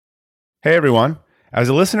Hey everyone. As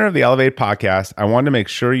a listener of the Elevate podcast, I wanted to make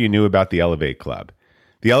sure you knew about the Elevate Club.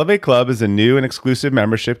 The Elevate Club is a new and exclusive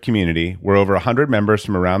membership community where over 100 members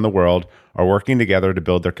from around the world are working together to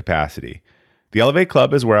build their capacity. The Elevate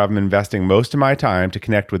Club is where I've been investing most of my time to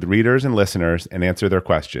connect with readers and listeners and answer their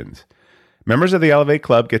questions. Members of the Elevate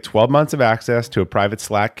Club get 12 months of access to a private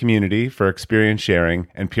Slack community for experience sharing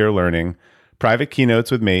and peer learning, private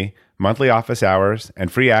keynotes with me, monthly office hours,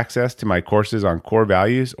 and free access to my courses on core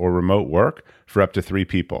values or remote work for up to 3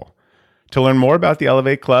 people. To learn more about the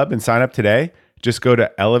Elevate Club and sign up today, just go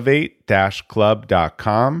to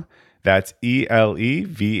elevate-club.com. That's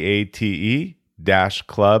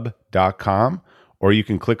elevate-club.com, or you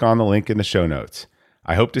can click on the link in the show notes.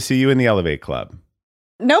 I hope to see you in the Elevate Club.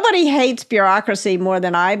 Nobody hates bureaucracy more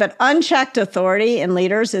than I, but unchecked authority in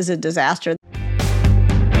leaders is a disaster.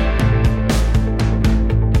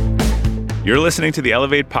 You're listening to the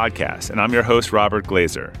Elevate podcast, and I'm your host, Robert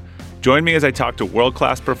Glazer. Join me as I talk to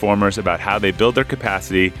world-class performers about how they build their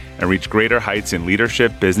capacity and reach greater heights in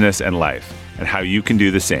leadership, business, and life, and how you can do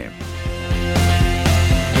the same.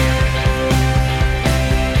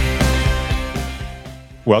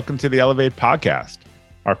 Welcome to the Elevate podcast.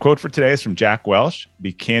 Our quote for today is from Jack Welch: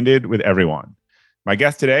 "Be candid with everyone." My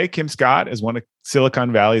guest today, Kim Scott, is one of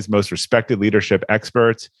Silicon Valley's most respected leadership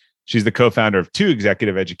experts. She's the co-founder of 2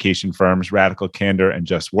 executive education firms, Radical Candor and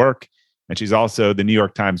Just Work. And she's also the New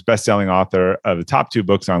York Times bestselling author of the top 2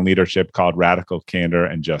 books on leadership called Radical Candor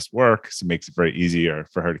and Just Work. So it makes it very easier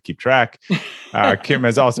for her to keep track. Kim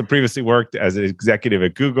has also previously worked as an executive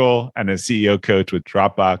at Google and a CEO coach with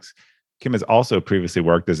Dropbox. Kim has also previously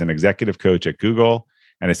worked as an executive coach at Google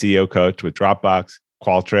and a CEO coach with Dropbox,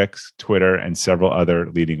 Qualtrics, Twitter, and several other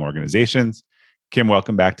leading organizations. Kim,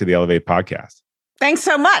 welcome back to the Elevate podcast. Thanks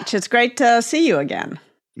so much. It's great to see you again.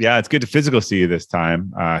 Yeah, it's good to physically see you this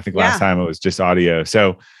time. I think last time it was just audio.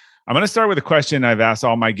 So I'm going to start with a question I've asked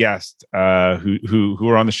all my guests who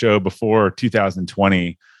were on the show before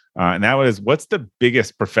 2020. And that was, what's the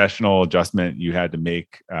biggest professional adjustment you had to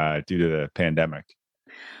make due to the pandemic?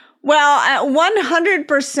 Well,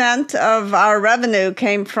 100% of our revenue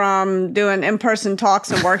came from doing in-person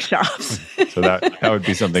talks and workshops. So that would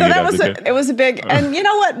be something. It was a big, and you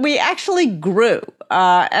know what? We actually grew.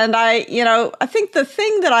 And I think the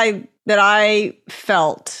thing that I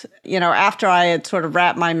felt, after I had sort of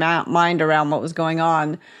wrapped my mind around what was going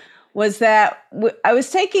on, was that I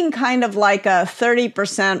was taking kind of like a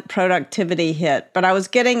 30% productivity hit, but I was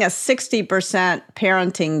getting a 60%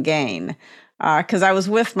 parenting gain. Because I was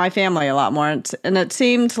with my family a lot more. And it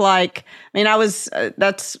seemed like,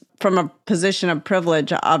 that's from a position of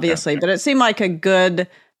privilege, obviously, but it seemed like a good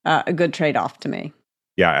trade-off to me.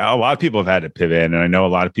 Yeah, a lot of people have had to pivot, and I know a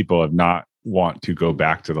lot of people have not want to go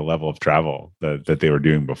back to the level of travel that they were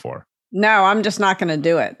doing before. No, I'm just not going to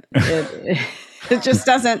do it. It just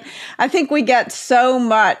doesn't. I think we get so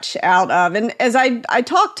much out of, and as I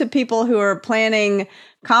talk to people who are planning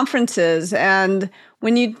conferences, and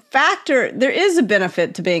when you factor, there is a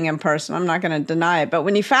benefit to being in person. I'm not going to deny it. But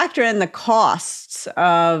when you factor in the costs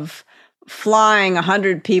of flying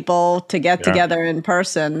 100 people to get together in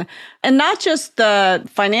person, and not just the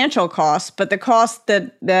financial costs, but the cost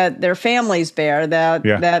that their families bear, that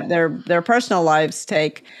their personal lives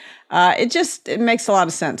take, it makes a lot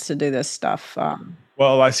of sense to do this stuff.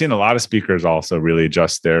 Well, I've seen a lot of speakers also really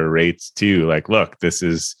adjust their rates too. Like, look, this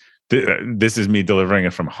is me delivering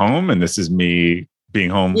it from home, and this is me being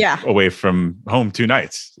home away from home 2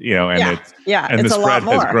 nights, and the spread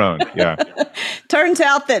has grown. Yeah. Turns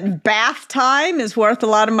out that bath time is worth a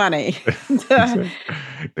lot of money.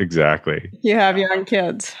 Exactly. You have young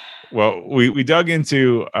kids. Well, we dug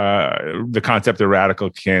into the concept of radical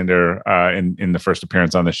candor in the first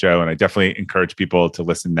appearance on the show, and I definitely encourage people to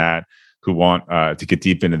listen to that who want to get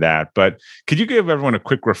deep into that. But could you give everyone a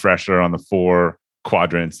quick refresher on the 4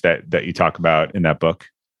 quadrants that you talk about in that book?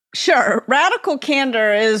 Sure. Radical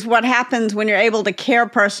candor is what happens when you're able to care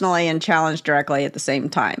personally and challenge directly at the same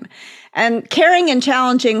time. And caring and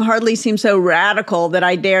challenging hardly seems so radical that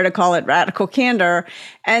I dare to call it radical candor.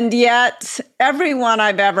 And yet everyone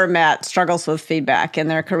I've ever met struggles with feedback in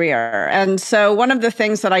their career. And so one of the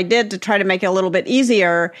things that I did to try to make it a little bit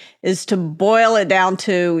easier is to boil it down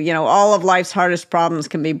to, all of life's hardest problems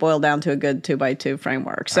can be boiled down to a good 2x2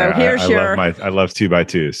 framework. So I love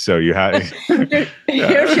 2x2s. So you have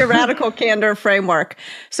here's your radical candor framework.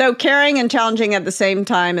 So caring and challenging at the same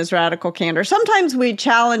time is radical candor. Sometimes we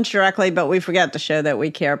challenge directly, but we forget to show that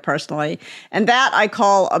we care personally. And that I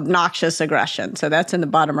call obnoxious aggression. So that's in the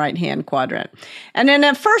bottom right-hand quadrant. And in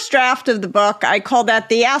a first draft of the book, I call that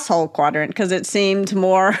the asshole quadrant because it seemed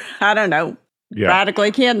more,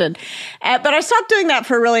 radically candid. But I stopped doing that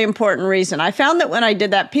for a really important reason. I found that when I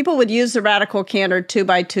did that, people would use the radical candor 2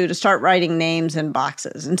 by 2 to start writing names in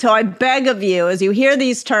boxes. And so I beg of you, as you hear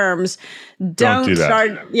these terms, don't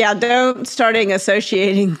starting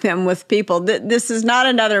associating them with people. This is not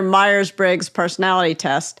another Myers-Briggs personality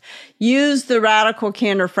test. Use the radical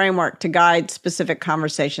candor framework to guide specific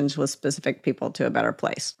conversations with specific people to a better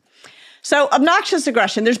place. So obnoxious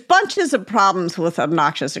aggression, there's bunches of problems with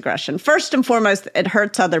obnoxious aggression. First and foremost, it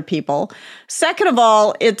hurts other people. Second of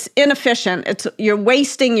all, it's inefficient. You're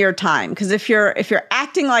wasting your time, because if you're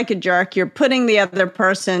acting like a jerk, you're putting the other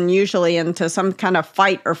person usually into some kind of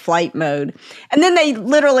fight or flight mode. And then they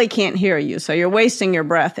literally can't hear you. So you're wasting your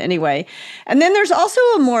breath anyway. And then there's also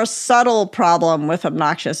a more subtle problem with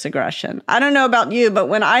obnoxious aggression. I don't know about you, but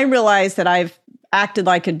when I realize that I've acted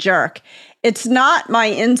like a jerk, it's not my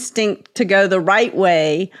instinct to go the right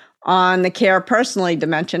way on the care personally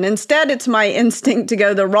dimension. Instead, it's my instinct to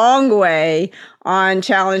go the wrong way on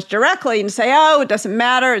challenge directly and say, oh, it doesn't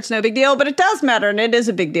matter. It's no big deal, but it does matter. And it is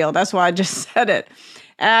a big deal. That's why I just said it.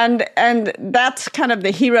 And that's kind of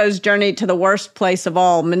the hero's journey to the worst place of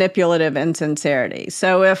all, manipulative insincerity.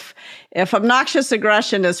 So if obnoxious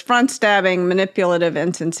aggression is front stabbing, manipulative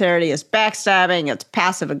insincerity is backstabbing, it's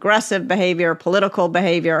passive aggressive behavior, political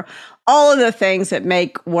behavior, all of the things that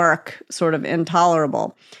make work sort of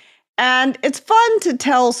intolerable. And it's fun to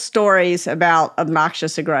tell stories about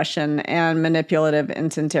obnoxious aggression and manipulative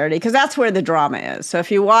insincerity, because that's where the drama is. So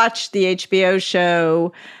if you watch the HBO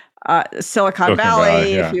show Silicon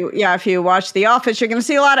Valley, if you watch The Office, you're going to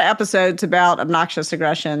see a lot of episodes about obnoxious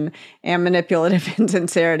aggression and manipulative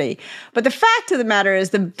insincerity. But the fact of the matter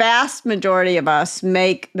is the vast majority of us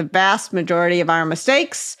make the vast majority of our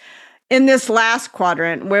mistakes in this last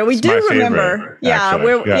quadrant, where we do remember,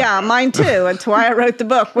 mine too. That's why I wrote the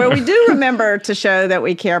book, where we do remember to show that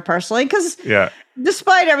we care personally, because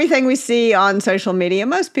despite everything we see on social media,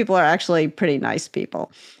 most people are actually pretty nice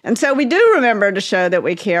people. And so we do remember to show that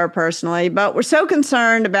we care personally, but we're so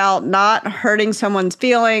concerned about not hurting someone's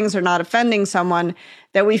feelings or not offending someone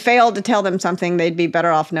that we fail to tell them something they'd be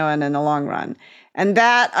better off knowing in the long run. And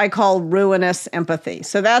that I call ruinous empathy.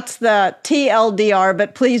 So that's the TLDR,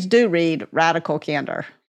 but please do read Radical Candor.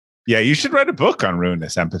 Yeah, you should write a book on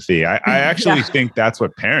ruinous empathy. I actually think that's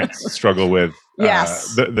what parents struggle with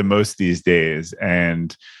the most these days.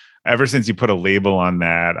 And ever since you put a label on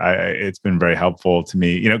that, it's been very helpful to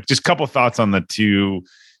me. Just a couple thoughts on the two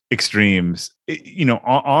extremes.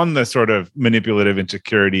 On the sort of manipulative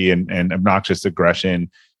insecurity and obnoxious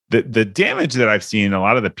aggression, the damage that I've seen, a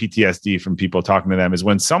lot of the PTSD from people talking to them, is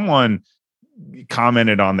when someone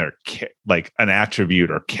commented on their like an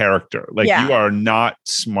attribute or character, like you are not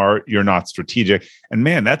smart, you're not strategic, and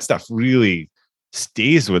man, that stuff really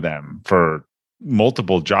stays with them for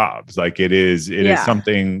multiple jobs. Like it is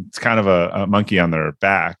something. It's kind of a monkey on their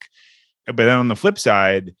back. But then on the flip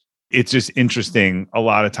side, it's just interesting. A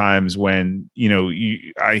lot of times when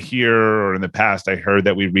I hear, or in the past I heard,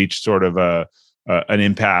 that we reached sort of an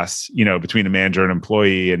impasse, between a manager and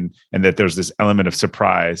employee, and that there's this element of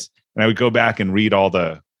surprise. And I would go back and read all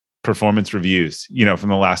the performance reviews, from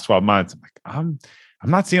the last 12 months. I'm like, I'm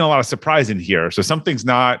not seeing a lot of surprise in here. So something's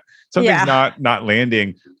not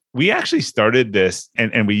landing. We actually started this,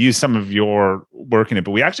 and we use some of your work in it,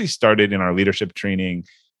 but we actually started in our leadership training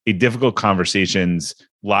a difficult conversations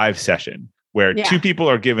live session where two people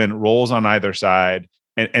are given roles on either side.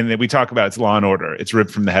 And then we talk about it's Law and Order. It's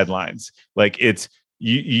ripped from the headlines. Like it's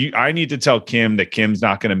I need to tell Kim that Kim's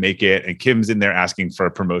not going to make it, and Kim's in there asking for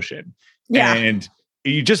a promotion. Yeah. And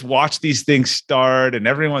you just watch these things start, and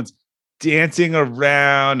everyone's dancing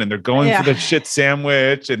around, and they're going for the shit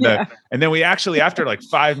sandwich, and and then we actually, after like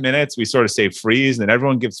 5 minutes, we sort of say freeze, and then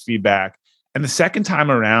everyone gives feedback. And the second time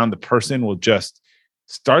around, the person will just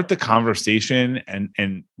start the conversation and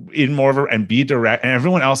in more of a, and be direct, and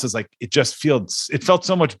everyone else is like, it felt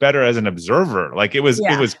so much better as an observer. Like it was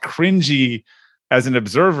cringy as an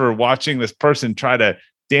observer watching this person try to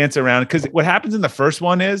dance around. Because what happens in the first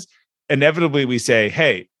one is inevitably we say,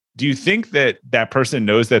 hey, do you think that person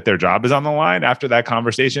knows that their job is on the line after that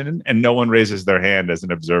conversation? And no one raises their hand as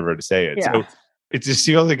an observer to say it. So it just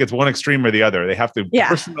feels like it's one extreme or the other. They have to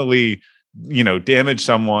personally damage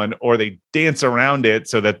someone, or they dance around it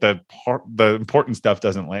so that the important stuff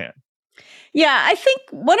doesn't land. Yeah, I think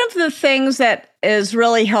one of the things that is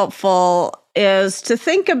really helpful is to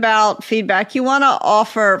think about feedback. You want to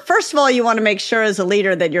offer, first of all, you want to make sure as a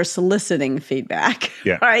leader that you're soliciting feedback,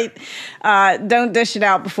 right? Don't dish it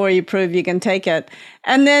out before you prove you can take it.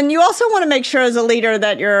 And then you also want to make sure as a leader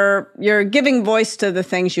that you're giving voice to the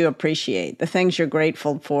things you appreciate, the things you're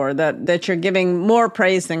grateful for, that you're giving more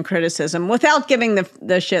praise than criticism without giving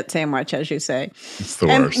the shit sandwich, as you say. It's the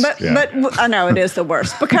worst. But I know it is the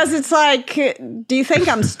worst because it's like, do you think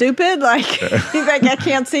I'm stupid? Like, you think I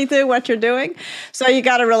can't see through what you're doing? So you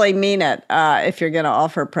got to really mean it if you're going to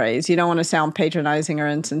offer praise. You don't want to sound patronizing or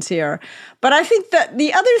insincere. But I think that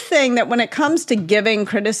the other thing that when it comes to giving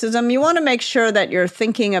criticism, you want to make sure that you're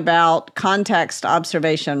thinking about context,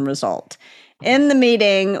 observation, result. In the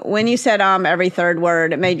meeting, when you said every third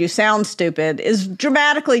word, it made you sound stupid, is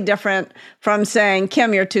dramatically different from saying,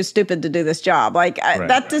 Kim, you're too stupid to do this job. Like,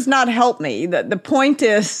 that does not help me. The point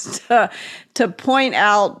is to point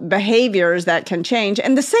out behaviors that can change.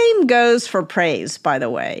 And the same goes for praise, by the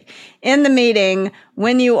way. In the meeting,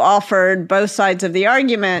 when you offered both sides of the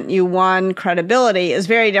argument, you won credibility is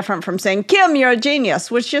very different from saying, Kim, you're a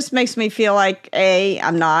genius, which just makes me feel like, A,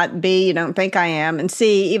 I'm not, B, you don't think I am, and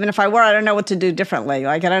C, even if I were, I don't know what to do differently.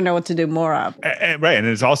 Like, I don't know what to do more of. Right. And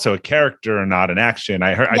it's also a character, not an action.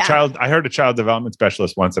 I heard a child development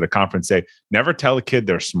specialist once at a conference say, never tell a kid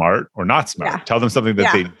they're smart or not smart. Yeah. Tell them something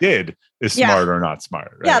that they did is smart or not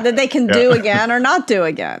smart. Right? Yeah, that they can do again or not do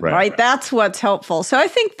again, right? That's what's helpful. So I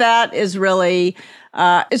think that is really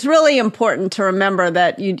it's really important to remember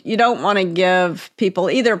that you don't want to give people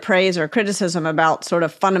either praise or criticism about sort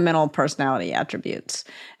of fundamental personality attributes.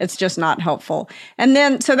 It's just not helpful. And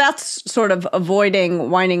then, so that's sort of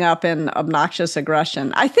avoiding winding up in obnoxious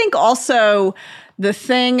aggression. I think also the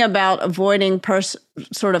thing about avoiding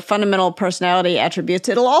sort of fundamental personality attributes,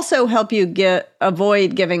 it'll also help you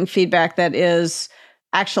avoid giving feedback that is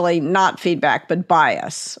actually not feedback, but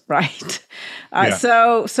bias, right?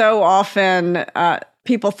 So often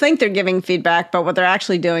people think they're giving feedback, but what they're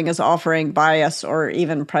actually doing is offering bias or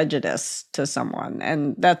even prejudice to someone.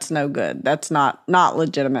 And that's no good. That's not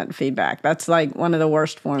legitimate feedback. That's like one of the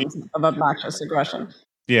worst forms of obnoxious aggression.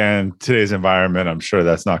 Yeah, in today's environment, I'm sure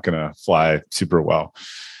that's not going to fly super well.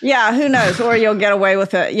 Yeah, who knows? Or you'll get away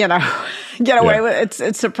with it, get away with it.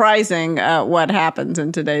 It's surprising what happens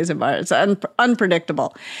in today's environment. It's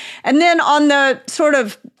unpredictable. And then on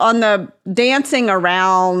the dancing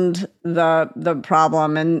around the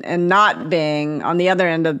problem and not being on the other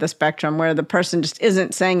end of the spectrum where the person just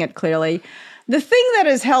isn't saying it clearly, the thing that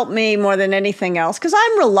has helped me more than anything else, because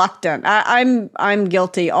I'm reluctant, I'm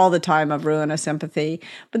guilty all the time of ruinous empathy,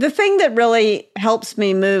 but the thing that really helps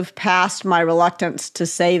me move past my reluctance to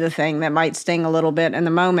say the thing that might sting a little bit in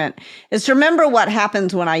the moment is to remember what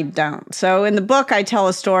happens when I don't. So in the book, I tell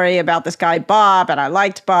a story about this guy, Bob, and I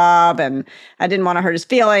liked Bob, and I didn't want to hurt his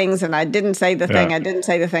feelings, and I didn't say the thing,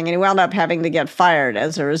 and he wound up having to get fired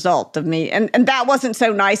as a result of me. And that wasn't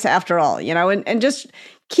so nice after all, and just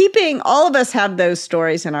all of us have those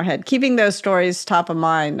stories in our head. Keeping those stories top of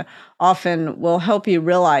mind often will help you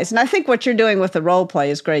realize. And I think what you're doing with the role play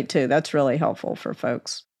is great too. That's really helpful for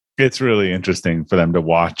folks. It's really interesting for them to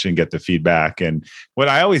watch and get the feedback. And what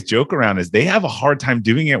I always joke around is they have a hard time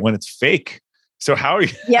doing it when it's fake. So how are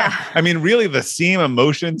you? Yeah. I mean, really the same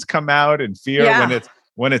emotions come out and fear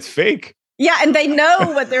when it's fake. Yeah, and they know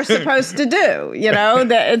what they're supposed to do.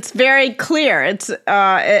 That it's very clear.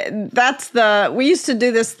 We used to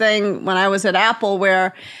do this thing when I was at Apple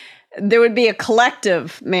where there would be a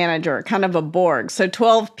collective manager, kind of a Borg. So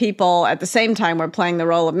 12 people at the same time were playing the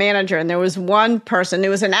role of manager, and there was one person who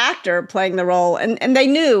was an actor playing the role, and they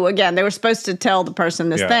knew, again, they were supposed to tell the person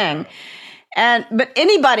this thing. But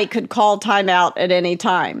anybody could call timeout at any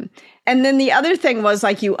time. And then the other thing was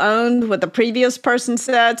like you owned what the previous person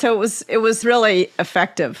said. So it was really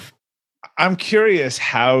effective. I'm curious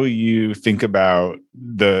how you think about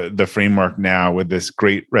the framework now with this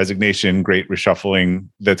great resignation, great reshuffling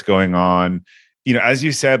that's going on. As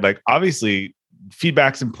you said, like obviously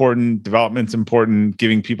feedback's important, development's important,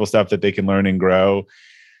 giving people stuff that they can learn and grow.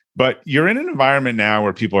 But you're in an environment now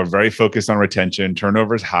where people are very focused on retention,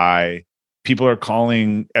 turnover's high. People are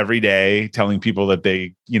calling every day, telling people that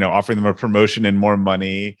they, offering them a promotion and more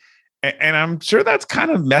money. And I'm sure that's kind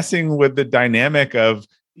of messing with the dynamic of,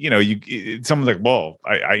 someone's like, well,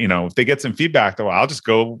 I if they get some feedback, well, I'll just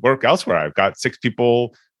go work elsewhere. I've got 6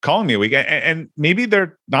 people calling me a week, and maybe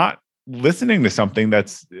they're not listening to something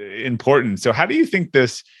that's important. So how do you think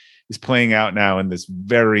this is playing out now in this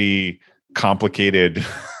very complicated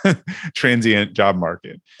transient job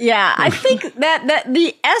market? Yeah, I think that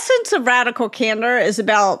the essence of radical candor is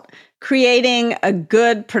about creating a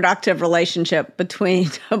good, productive relationship between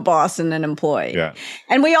a boss and an employee. Yeah.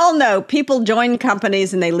 And we all know people join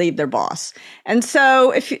companies and they leave their boss. And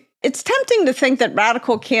so It's tempting to think that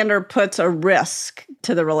radical candor puts a risk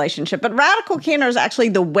to the relationship, but radical candor is actually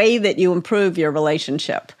the way that you improve your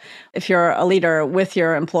relationship. If you're a leader with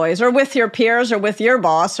your employees or with your peers or with your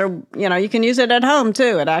boss, or, you can use it at home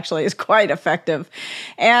too. It actually is quite effective.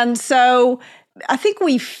 And so I think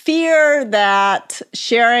we fear that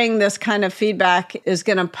sharing this kind of feedback is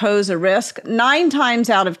going to pose a risk. 9 times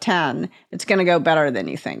out of 10, it's going to go better than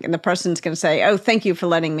you think. And the person's going to say, oh, thank you for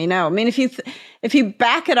letting me know. I mean, if you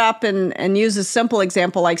back it up and use a simple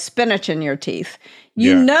example like spinach in your teeth,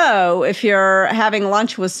 you know if you're having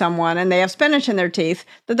lunch with someone and they have spinach in their teeth,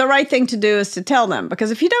 that the right thing to do is to tell them.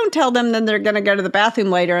 Because if you don't tell them, then they're going to go to the bathroom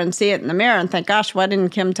later and see it in the mirror and think, gosh, why didn't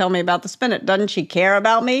Kim tell me about the spinach? Doesn't she care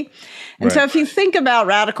about me? And so if you think about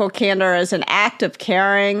radical candor as an act of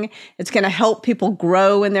caring, it's going to help people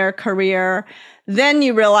grow in their career. Then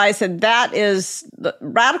you realize that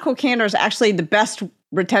radical candor is actually the best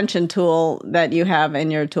retention tool that you have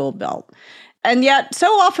in your tool belt. And yet, so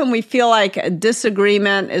often we feel like a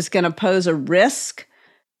disagreement is going to pose a risk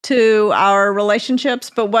to our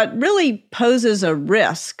relationships. But what really poses a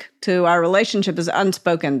risk to our relationship is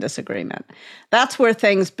unspoken disagreement. That's where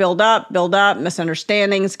things build up,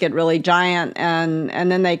 misunderstandings get really giant, and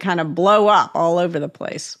then they kind of blow up all over the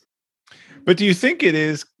place. But do you think it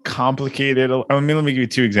is complicated? Let me give you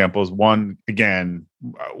 2 examples. One, again,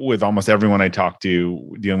 with almost everyone I talk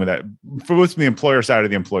to dealing with that, for both the employer side or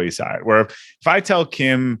the employee side, where if I tell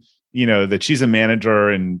Kim, that she's a manager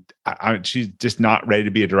and she's just not ready to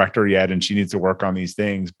be a director yet, and she needs to work on these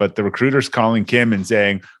things, but the recruiter's calling Kim and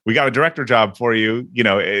saying, we got a director job for you,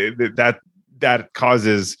 that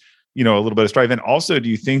causes, a little bit of strife. And also, do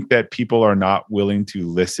you think that people are not willing to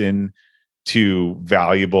listen to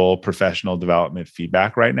valuable professional development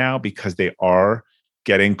feedback right now because they are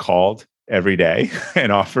getting called every day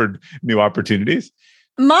and offered new opportunities?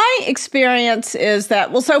 My experience is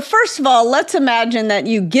that, so first of all, let's imagine that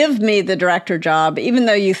you give me the director job, even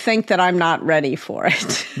though you think that I'm not ready for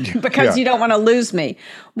it because you don't want to lose me.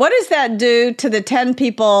 What does that do to the 10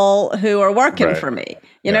 people who are working for me?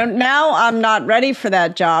 Now I'm not ready for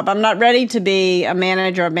that job. I'm not ready to be a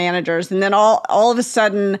manager of managers. And then all of a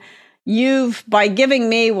sudden, by giving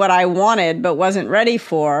me what I wanted but wasn't ready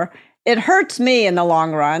for, it hurts me in the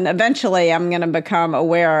long run. Eventually, I'm going to become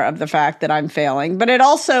aware of the fact that I'm failing. But it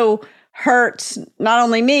also hurts not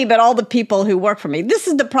only me, but all the people who work for me. This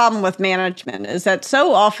is the problem with management, is that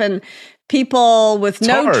so often people with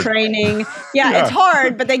no training, it's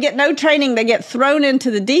hard, but they get no training. They get thrown into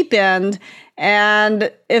the deep end.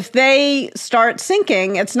 And if they start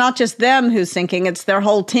sinking, it's not just them who's sinking, it's their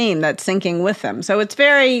whole team that's sinking with them. So it's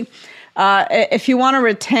very... if you want to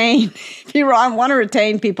retain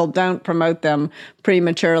people, don't promote them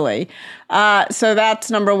prematurely. So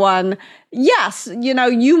that's number one. Yes,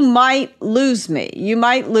 you might lose me. You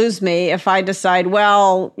might lose me if I decide,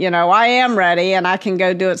 I am ready and I can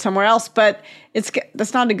go do it somewhere else. But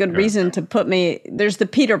that's not a good reason to put me. There's the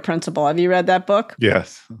Peter Principle. Have you read that book?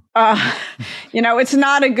 Yes. It's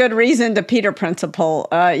not a good reason to Peter Principle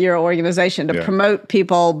your organization to promote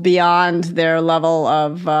people beyond their level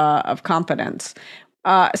of competence.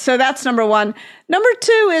 So that's number one. Number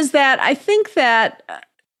two is that I think that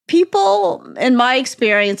people, in my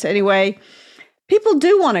experience anyway, people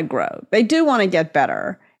do want to grow. They do want to get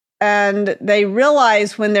better. And they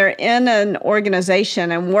realize when they're in an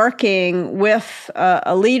organization and working with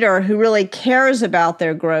a leader who really cares about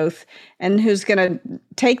their growth and who's going to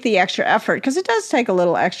take the extra effort, because it does take a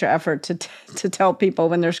little extra effort to tell people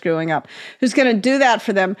when they're screwing up, who's going to do that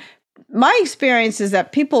for them. My experience is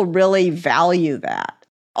that people really value that.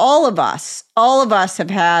 All of us have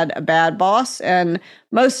had a bad boss, and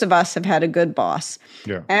most of us have had a good boss.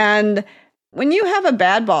 Yeah. And when you have a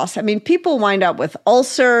bad boss, people wind up with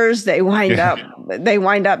ulcers. They wind up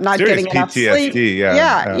not Serious getting enough PTSD, sleep.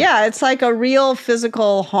 Yeah. It's like a real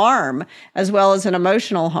physical harm as well as an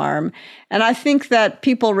emotional harm. And I think that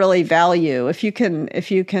people really value if you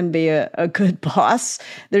can be a good boss.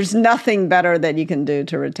 There's nothing better that you can do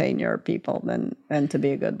to retain your people than to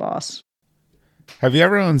be a good boss. Have you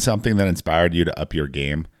ever owned something that inspired you to up your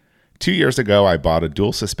game? 2 years ago, I bought a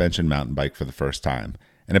dual suspension mountain bike for the first time,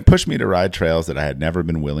 and it pushed me to ride trails that I had never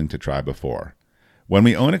been willing to try before. When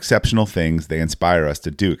we own exceptional things, they inspire us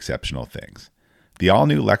to do exceptional things. The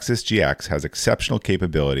all-new Lexus GX has exceptional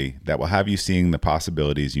capability that will have you seeing the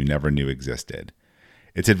possibilities you never knew existed.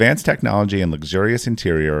 Its advanced technology and luxurious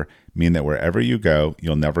interior mean that wherever you go,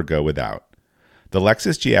 you'll never go without. The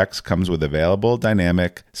Lexus GX comes with available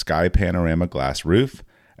dynamic sky panorama glass roof,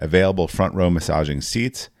 available front row massaging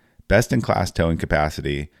seats, best-in-class towing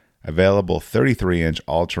capacity, available 33-inch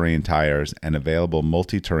all-terrain tires, and available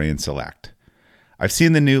multi-terrain select. I've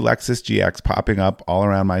seen the new Lexus GX popping up all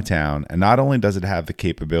around my town, and not only does it have the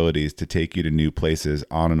capabilities to take you to new places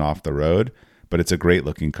on and off the road, but it's a great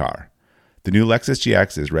looking car. The new Lexus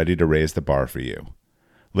GX is ready to raise the bar for you.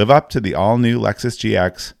 Live up to the all-new Lexus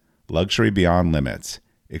GX, luxury beyond limits.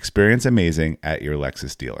 Experience amazing at your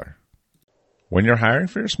Lexus dealer. When you're hiring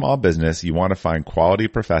for your small business, you want to find quality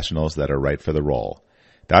professionals that are right for the role.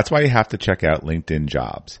 That's why you have to check out LinkedIn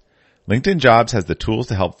Jobs. LinkedIn Jobs has the tools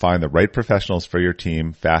to help find the right professionals for your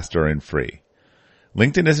team faster and free.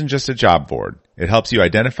 LinkedIn isn't just a job board. It helps you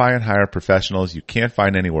identify and hire professionals you can't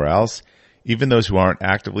find anywhere else, even those who aren't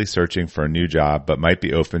actively searching for a new job but might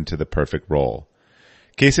be open to the perfect role.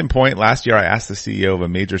 Case in point, last year I asked the CEO of a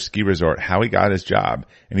major ski resort how he got his job,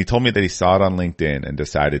 and he told me that he saw it on LinkedIn and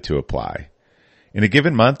decided to apply. In a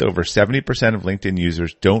given month, over 70% of LinkedIn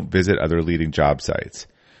users don't visit other leading job sites.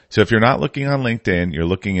 So if you're not looking on LinkedIn, you're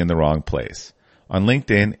looking in the wrong place. On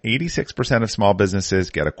LinkedIn, 86% of small businesses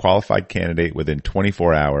get a qualified candidate within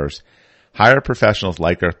 24 hours. Hire professionals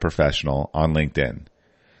like a professional on LinkedIn.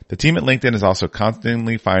 The team at LinkedIn is also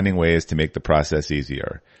constantly finding ways to make the process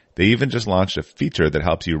easier. They even just launched a feature that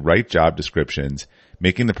helps you write job descriptions,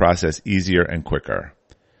 making the process easier and quicker.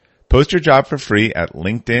 Post your job for free at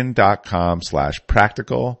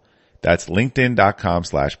linkedin.com/practical. That's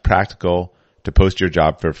linkedin.com/practical to post your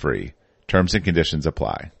job for free. Terms and conditions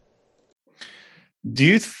apply. Do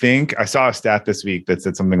you think, I saw a stat this week that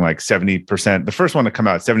said something like 70%, the first one to come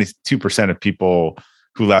out, 72% of people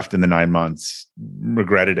who left in the 9 months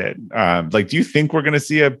regretted it. Do you think we're going to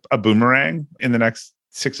see a boomerang in the next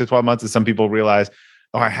 6 to 12 months as some people realize,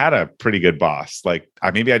 oh, I had a pretty good boss.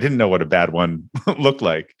 Maybe I didn't know what a bad one looked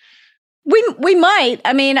like. We might.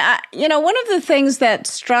 I mean, one of the things that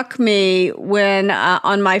struck me when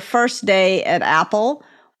on my first day at Apple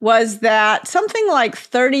was that something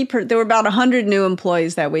like there were about 100 new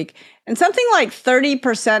employees that week, and something like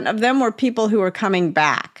 30% of them were people who were coming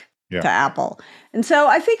back to Apple. And so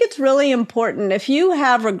I think it's really important, if you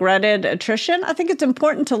have regretted attrition, I think it's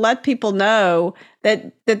important to let people know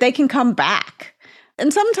that they can come back.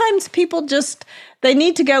 And sometimes people they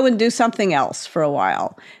need to go and do something else for a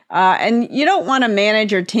while. And you don't want to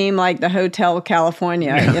manage your team like the Hotel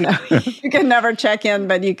California. You can never check in,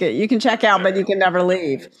 but you can check out, but you can never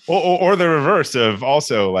leave. Or the reverse of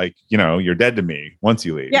also you're dead to me once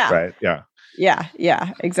you leave. Yeah. Right. Yeah. Yeah,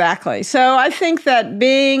 exactly. So I think that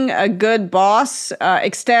being a good boss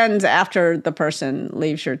extends after the person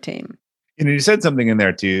leaves your team. You said something in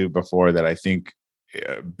there too before that I think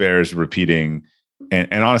bears repeating.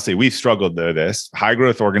 And honestly, we've struggled with this high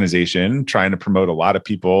growth organization trying to promote a lot of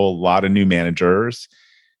people, a lot of new managers.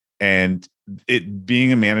 And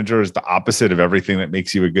being a manager is the opposite of everything that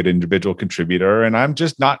makes you a good individual contributor. And I'm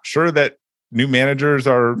just not sure that new managers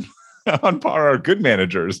are on par are good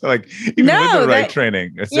managers, with the right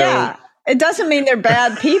training. So, it doesn't mean they're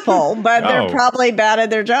bad people, but they're probably bad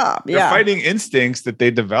at their job. They're fighting instincts that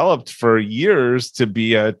they developed for years to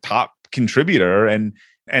be a top contributor, and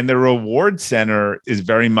the reward center is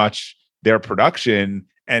very much their production,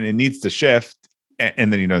 and it needs to shift.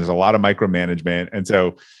 And then, there's a lot of micromanagement. And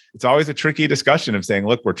so it's always a tricky discussion of saying,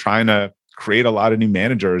 look, we're trying to create a lot of new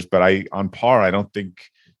managers, but I don't think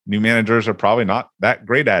new managers are probably not that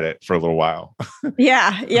great at it for a little while.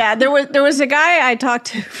 Yeah. There was a guy I talked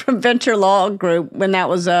to from Venture Law Group when that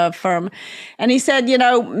was a firm. And he said,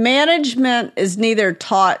 management is neither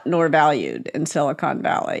taught nor valued in Silicon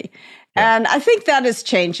Valley. Yeah. And I think that is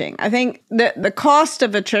changing. I think the cost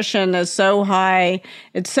of attrition is so high.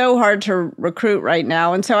 It's so hard to recruit right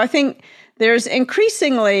now. And so I think there's a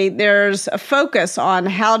focus on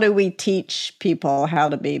how do we teach people how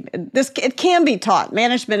to be this. It can be taught.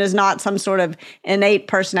 Management is not some sort of innate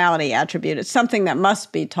personality attribute. It's something that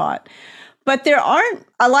must be taught. But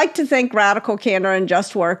I like to think radical candor and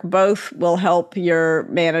just work both will help your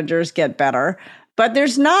managers get better. But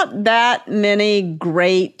there's not that many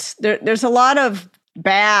great, there's a lot of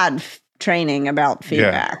bad training about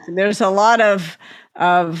feedback. Yeah. There's a lot of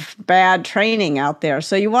bad training out there.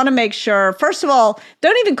 So you want to make sure, first of all,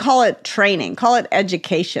 don't even call it training, call it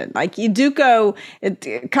education. Education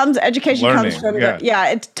Learning, comes from,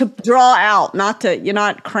 it's to draw out, you're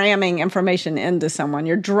not cramming information into someone.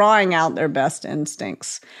 You're drawing out their best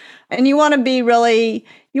instincts. And you want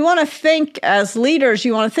to think as leaders,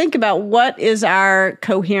 you want to think about what is our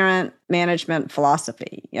coherent management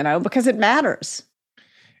philosophy, because it matters.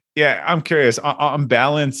 Yeah, I'm curious. On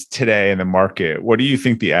balance today in the market, what do you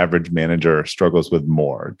think the average manager struggles with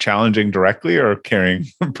more? Challenging directly or caring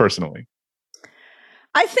personally?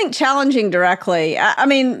 I think challenging directly. I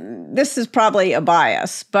mean, this is probably a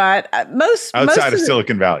bias, but most outside of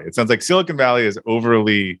Silicon Valley, it sounds like Silicon Valley is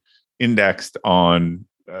overly indexed on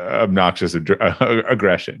obnoxious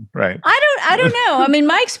aggression, right? I don't know. I mean,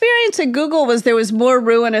 my experience at Google was there was more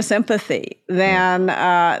ruinous empathy than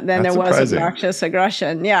there was obnoxious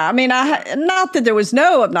aggression. Yeah, I mean, not that there was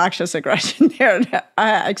no obnoxious aggression there.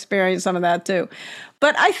 I experienced some of that too.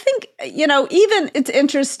 But I think, even it's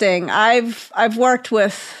interesting. I've worked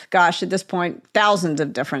with, gosh, at this point, thousands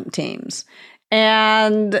of different teams,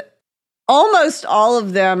 and almost all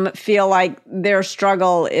of them feel like their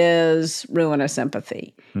struggle is ruinous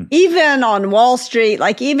empathy. Even on Wall Street,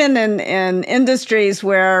 like even in industries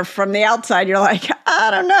where from the outside you're like, I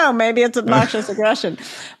don't know, maybe it's obnoxious aggression.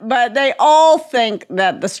 But they all think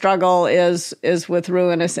that the struggle is with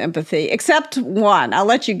ruinous empathy, except one. I'll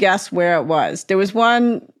let you guess where it was. There was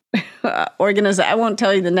one organization, I won't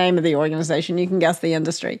tell you the name of the organization, you can guess the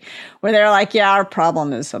industry, where they're like, yeah, our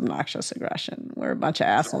problem is obnoxious aggression. We're a bunch of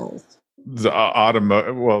assholes. The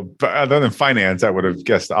automotive, well, other than finance, I would have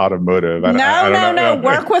guessed automotive. No.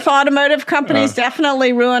 Work with automotive companies,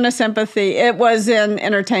 definitely ruinous empathy. It was in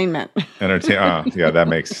entertainment. Yeah, that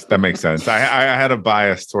makes sense. I had a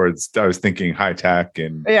bias towards, I was thinking high tech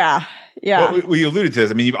and yeah. Well, we alluded to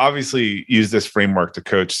this. I mean, you've obviously used this framework to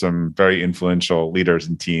coach some very influential leaders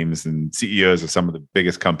and teams and CEOs of some of the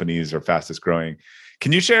biggest companies or fastest growing.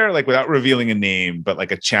 Can you share, like, without revealing a name, but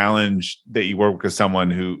like a challenge that you worked with someone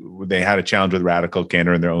who they had a challenge with radical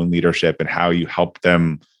candor in their own leadership and how you helped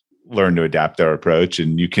them learn to adapt their approach?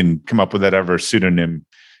 And you can come up with whatever pseudonym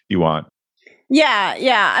you want.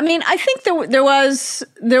 Yeah. I mean, I think there was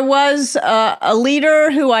a leader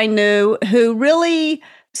who I knew who really,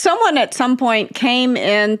 someone at some point came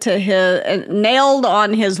into nailed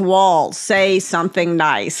on his wall, say something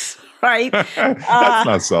nice, right? That's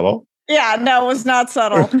not subtle. Yeah, no, it was not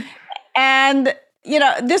subtle. And,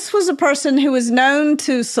 this was a person who was known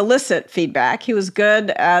to solicit feedback. He was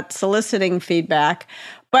good at soliciting feedback,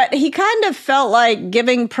 but he kind of felt like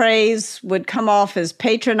giving praise would come off as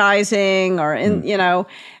patronizing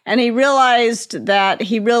and he realized that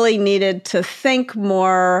he really needed to think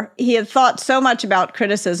more. He had thought so much about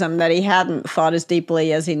criticism that he hadn't thought as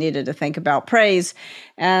deeply as he needed to think about praise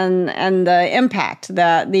and the impact,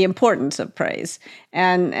 the importance of praise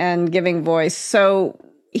and giving voice. So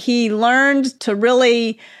he learned to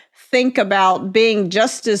really think about being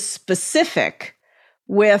just as specific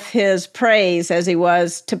with his praise as he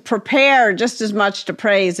was to prepare just as much to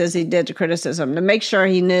praise as he did to criticism, to make sure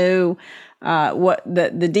he knew what the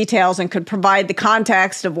details and could provide the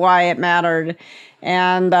context of why it mattered.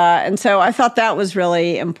 And so I thought that was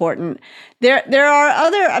really important. There are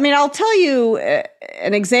other, I mean, I'll tell you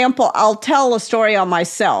an example. I'll tell a story on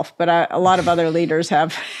myself, but a lot of other leaders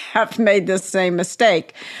have made this same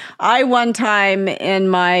mistake. I, one time in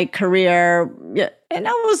my career, and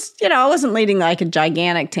I wasn't leading like a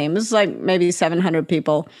gigantic team. This was like maybe 700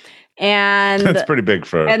 people. And that's pretty big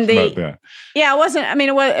for it wasn't. I mean,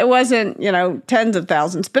 it wasn't tens of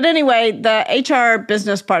thousands. But anyway, the HR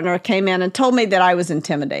business partner came in and told me that I was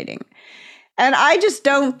intimidating, and I just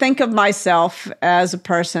don't think of myself as a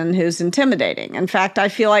person who's intimidating. In fact, I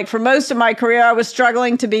feel like for most of my career, I was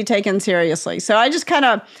struggling to be taken seriously. So I just kind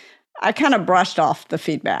of brushed off the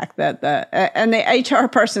feedback and the HR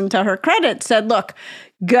person, to her credit, said, "Look,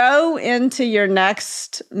 go into your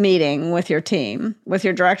next meeting with your team, with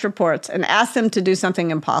your direct reports, and ask them to do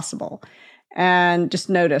something impossible and just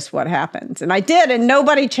notice what happens." And I did, and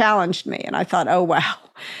nobody challenged me. And I thought, oh, wow,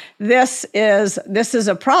 this is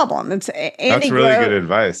a problem. It's Andy That's really Grove. Good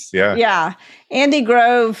advice. Yeah. Yeah. Andy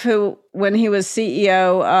Grove, who, when he was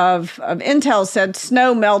CEO of Intel, said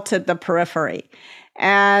snow melts at the periphery.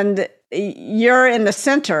 And you're in the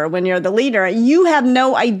center when you're the leader. You have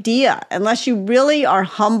no idea, unless you really are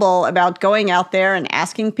humble about going out there and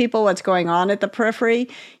asking people what's going on at the periphery.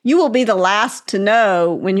 You will be the last to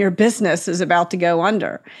know when your business is about to go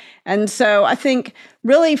under. And so I think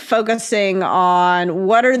really focusing on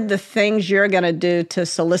what are the things you're going to do to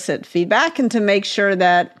solicit feedback and to make sure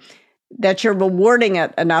that you're rewarding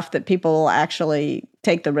it enough that people will actually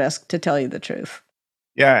take the risk to tell you the truth.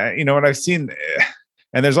 Yeah. What I've seen,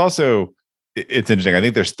 and there's also, it's interesting. I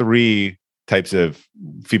think there's three types of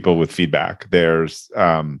people with feedback. There's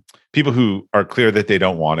people who are clear that they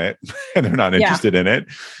don't want it and they're not interested in it.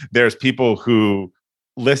 There's people who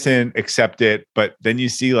listen, accept it, but then you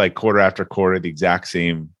see like quarter after quarter the exact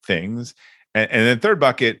same things. And then third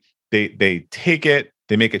bucket, they take it,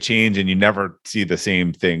 they make a change, and you never see the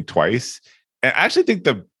same thing twice. And I actually think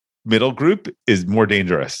the middle group is more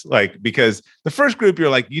dangerous, like, because the first group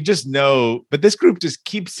you're like, you just know, but this group just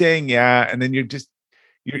keeps saying yeah, and then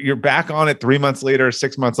you're back on it 3 months later,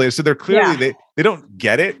 6 months later. So they're clearly they don't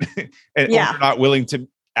get it, and or they're not willing to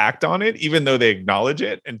act on it, even though they acknowledge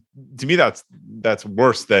it. And to me, that's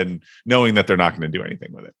worse than knowing that they're not going to do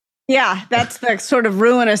anything with it. Yeah, that's the sort of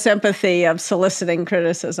ruinous empathy of soliciting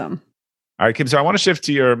criticism. All right, Kim. So I want to shift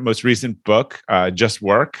to your most recent book, Just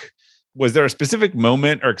Work. Was there a specific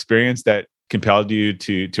moment or experience that compelled you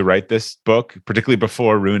to write this book, particularly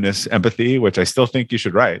before Ruinous Empathy, which I still think you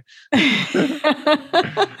should write?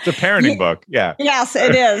 It's a parenting book. Yeah. Yes,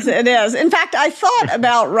 it is. It is. In fact, I thought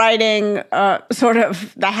about writing sort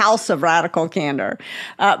of the House of Radical Candor.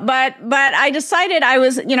 But I decided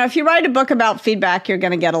if you write a book about feedback, you're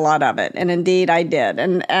going to get a lot of it. And indeed I did.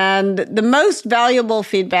 And the most valuable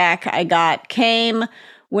feedback I got came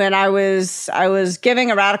when I was giving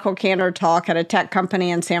a Radical Candor talk at a tech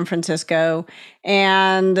company in San Francisco,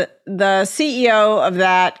 and the CEO of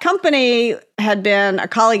that company had been a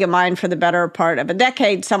colleague of mine for the better part of a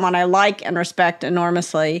decade, someone I like and respect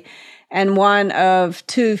enormously, and one of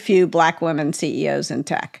too few Black women CEOs in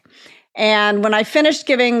tech. And when I finished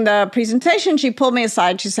giving the presentation, she pulled me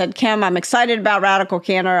aside. She said, "Kim, I'm excited about Radical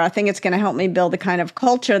Candor. I think it's going to help me build the kind of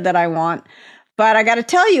culture that I want. But I got to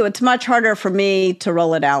tell you, it's much harder for me to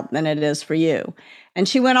roll it out than it is for you." And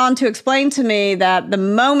she went on to explain to me that the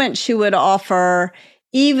moment she would offer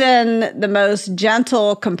even the most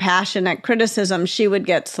gentle, compassionate criticism, she would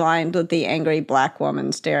get slimed with the angry Black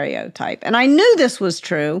woman stereotype. And I knew this was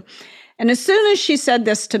true. And as soon as she said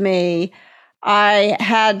this to me, I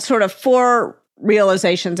had sort of 4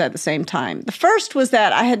 realizations at the same time. The first was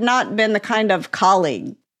that I had not been the kind of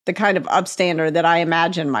colleague, the kind of upstander that I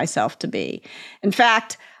imagined myself to be. In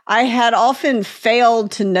fact, I had often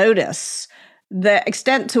failed to notice the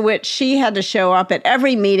extent to which she had to show up at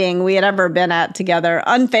every meeting we had ever been at together,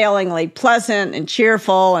 unfailingly pleasant and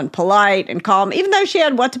cheerful and polite and calm, even though she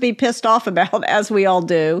had what to be pissed off about, as we all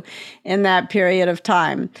do in that period of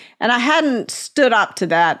time. And I hadn't stood up to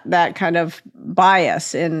that kind of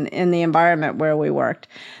bias in the environment where we worked.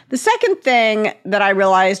 The second thing that I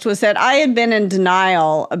realized was that I had been in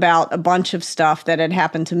denial about a bunch of stuff that had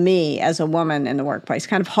happened to me as a woman in the workplace.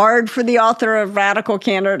 Kind of hard for the author of Radical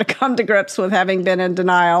Candor to come to grips with having been in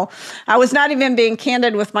denial. I was not even being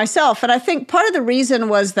candid with myself. And I think part of the reason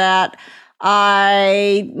was that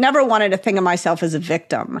I never wanted to think of myself as a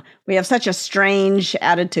victim. We have such a strange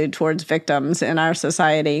attitude towards victims in our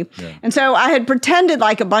society. Yeah. And so I had pretended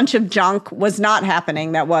like a bunch of junk was not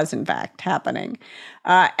happening that was in fact happening.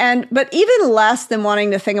 But even less than wanting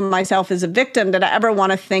to think of myself as a victim did I ever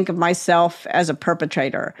want to think of myself as a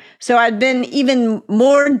perpetrator. So I'd been even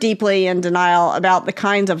more deeply in denial about the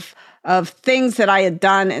kinds of things that I had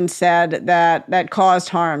done and said that caused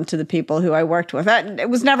harm to the people who I worked with. It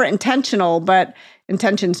was never intentional, but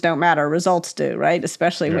intentions don't matter. Results do, right?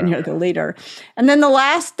 Especially when you're the leader. And then the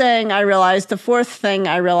last thing I realized, the fourth thing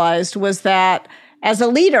I realized, was that as a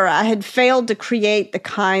leader, I had failed to create the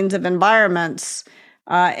kinds of environments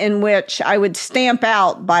in which I would stamp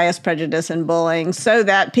out bias, prejudice, and bullying so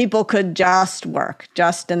that people could just work,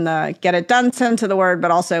 just in the get it done sense of the word,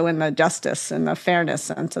 but also in the justice and the fairness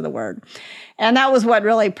sense of the word. And that was what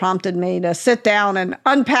really prompted me to sit down and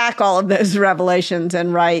unpack all of those revelations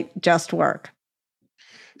and write Just Work.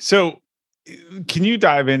 So can you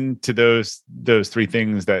dive into those 3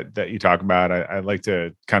 things that you talk about? I'd like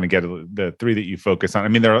to kind of get the 3 that you focus on. I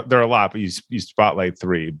mean, there are a lot, but you spotlight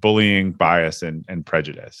 3: bullying, bias, and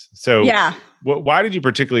prejudice. So why did you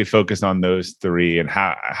particularly focus on those 3, and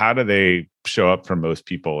how do they show up for most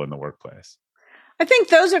people in the workplace? I think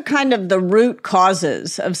those are kind of the root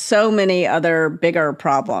causes of so many other bigger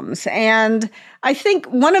problems. And I think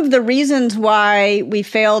one of the reasons why we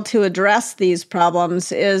fail to address these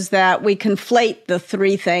problems is that we conflate the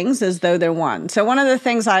 3 things as though they're one. So one of the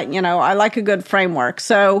things I like a good framework.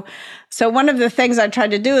 So one of the things I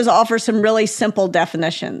tried to do is offer some really simple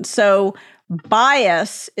definitions. So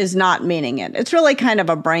bias is not meaning it. It's really kind of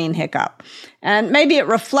a brain hiccup. And maybe it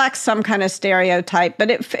reflects some kind of stereotype,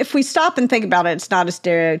 but if we stop and think about it, it's not a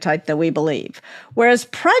stereotype that we believe. Whereas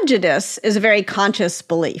prejudice is a very conscious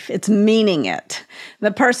belief. It's meaning it.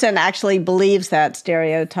 The person actually believes that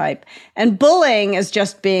stereotype. And bullying is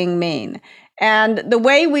just being mean. And the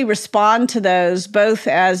way we respond to those, both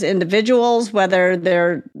as individuals, whether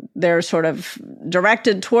they're sort of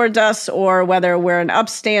directed towards us or whether we're an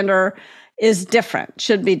upstander, is different,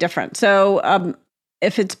 should be different. So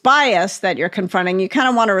if it's bias that you're confronting, you kind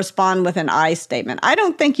of want to respond with an I statement. I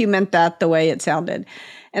don't think you meant that the way it sounded.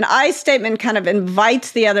 An I statement kind of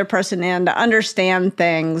invites the other person in to understand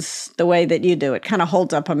things the way that you do. It kind of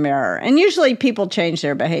holds up a mirror. And usually people change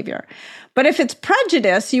their behavior. But if it's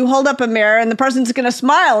prejudice, you hold up a mirror and the person's going to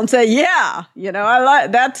smile and say, yeah,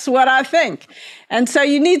 that's what I think. And so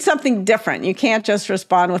you need something different. You can't just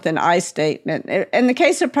respond with an I statement. In the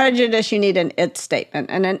case of prejudice, you need an it statement.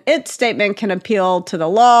 And an it statement can appeal to the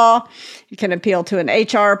law, it can appeal to an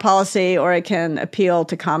HR policy, or it can appeal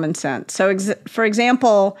to common sense. So, for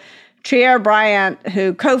example, Trier Bryant,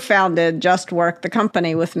 who co-founded Just Work, the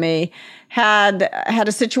company, with me, had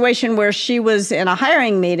a situation where she was in a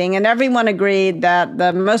hiring meeting and everyone agreed that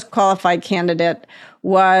the most qualified candidate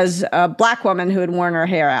was a Black woman who had worn her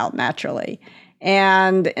hair out naturally.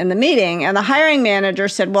 And in the meeting, and the hiring manager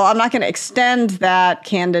said, well, I'm not going to extend that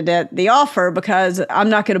candidate the offer because I'm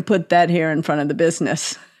not going to put that hair in front of the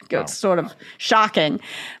business. It's sort of shocking.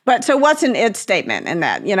 But so what's an it statement in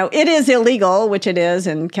that? It is illegal, which it is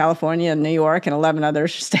in California and New York and 11 other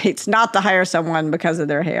states, not to hire someone because of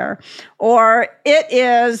their hair. Or it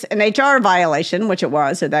is an HR violation, which it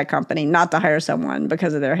was at that company, not to hire someone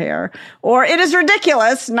because of their hair. Or it is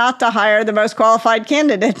ridiculous not to hire the most qualified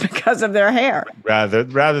candidate because of their hair.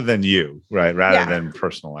 Rather than you, right? Rather than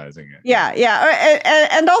personalizing it. Yeah.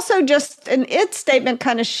 And also just an it statement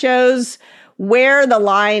kind of shows where the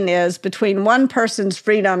line is between one person's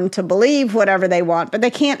freedom to believe whatever they want, but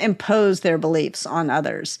they can't impose their beliefs on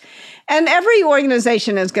others. And every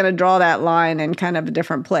organization is going to draw that line in kind of a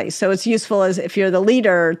different place. So it's useful as if you're the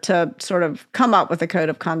leader to sort of come up with a code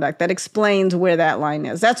of conduct that explains where that line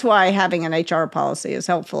is. That's why having an HR policy is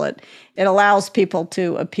helpful. It allows people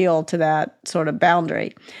to appeal to that sort of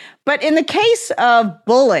boundary. But in the case of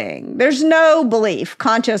bullying, there's no belief,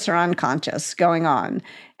 conscious or unconscious, going on.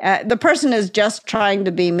 The person is just trying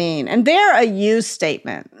to be mean. And they're a you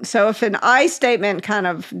statement. So if an I statement kind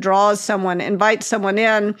of draws someone, invites someone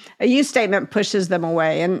in, a you statement pushes them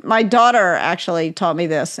away. And my daughter actually taught me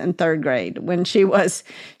this in third grade when she was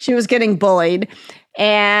getting bullied.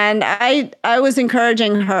 And I was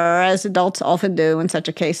encouraging her, as adults often do in such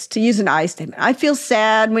a case, to use an I statement. I feel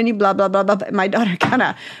sad when you blah, blah, blah, blah. And my daughter kind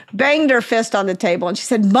of banged her fist on the table and she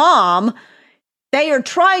said, Mom, they are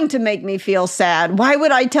trying to make me feel sad. Why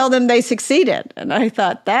would I tell them they succeeded? And I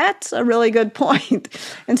thought, that's a really good point.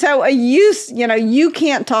 And so you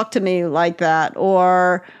can't talk to me like that,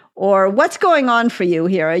 or what's going on for you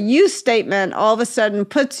here? A you statement all of a sudden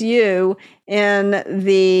puts you in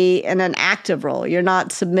an active role. You're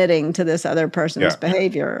not submitting to this other person's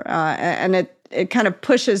behavior. And it kind of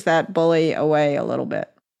pushes that bully away a little bit.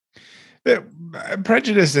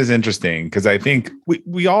 Prejudice is interesting because I think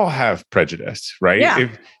we all have prejudice, right? Yeah.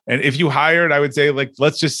 If you hired, I would say,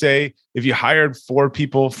 let's just say if you hired 4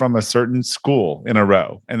 people from a certain school in a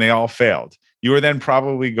row and they all failed, you are then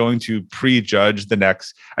probably going to prejudge the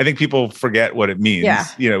next. I think people forget what it means. Yeah.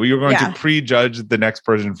 You're going to prejudge the next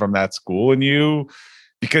person from that school, and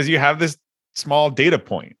because you have this small data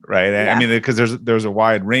point, right? Yeah. I mean, because there's a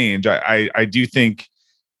wide range. I do think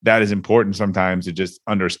that is important sometimes to just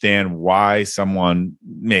understand why someone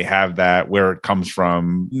may have that, where it comes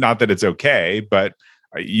from. Not that it's okay, but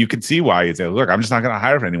you could see why you'd say, look, I'm just not going to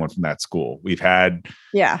hire anyone from that school. We've had,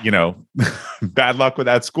 bad luck with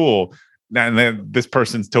that school. And then this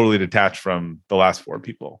person's totally detached from the last 4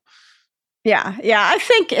 people. Yeah. I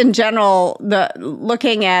think in general,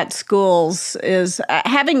 looking at schools is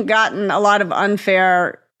having gotten a lot of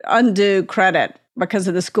undue credit because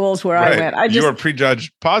of the schools where I went. You were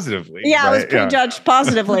prejudged positively. Yeah, right? I was prejudged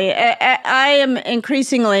positively. I am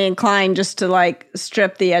increasingly inclined just to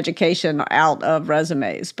strip the education out of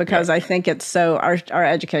resumes because I think it's so our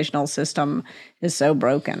educational system is so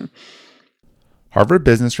broken. Harvard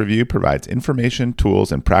Business Review provides information,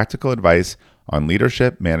 tools, and practical advice on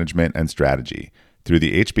leadership, management, and strategy through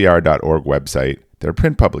the hbr.org website, their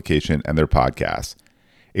print publication, and their podcast.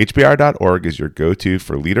 HBR.org is your go-to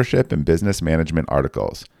for leadership and business management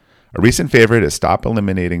articles. A recent favorite is Stop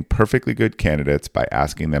Eliminating Perfectly Good Candidates by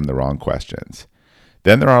Asking Them the Wrong Questions.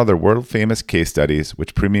 Then there are their world-famous case studies,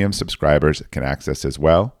 which premium subscribers can access as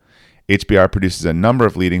well. HBR produces a number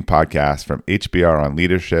of leading podcasts, from HBR on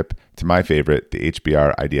leadership to my favorite, the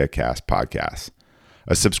HBR IdeaCast podcast.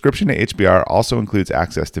 A subscription to HBR also includes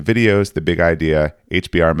access to videos, The Big Idea,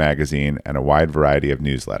 HBR Magazine, and a wide variety of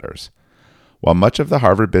newsletters. While much of the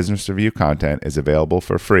Harvard Business Review content is available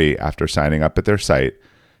for free after signing up at their site,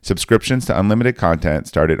 subscriptions to unlimited content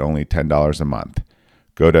start at only $10 a month.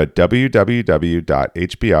 Go to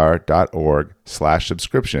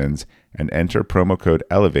www.hbr.org/subscriptions and enter promo code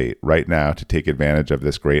ELEVATE right now to take advantage of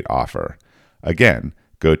this great offer. Again,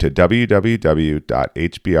 go to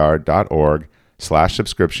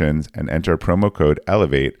www.hbr.org/subscriptions and enter promo code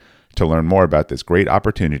ELEVATE to learn more about this great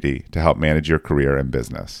opportunity to help manage your career and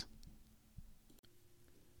business.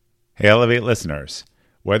 Hey, Elevate listeners.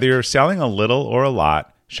 Whether you're selling a little or a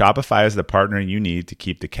lot, Shopify is the partner you need to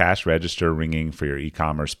keep the cash register ringing for your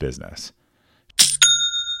e-commerce business.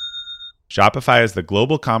 Shopify is the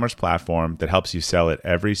global commerce platform that helps you sell at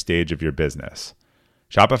every stage of your business.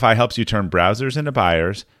 Shopify helps you turn browsers into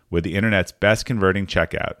buyers with the internet's best converting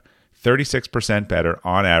checkout, 36% better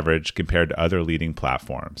on average compared to other leading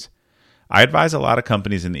platforms. I advise a lot of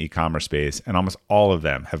companies in the e-commerce space, and almost all of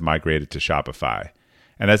them have migrated to Shopify.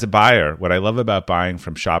 And as a buyer, what I love about buying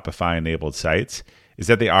from Shopify-enabled sites is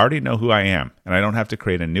that they already know who I am, and I don't have to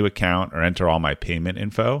create a new account or enter all my payment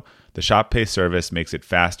info. The ShopPay service makes it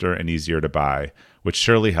faster and easier to buy, which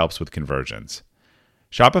surely helps with conversions.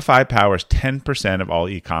 Shopify powers 10% of all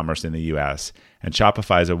e-commerce in the US, and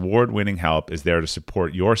Shopify's award-winning help is there to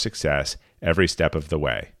support your success every step of the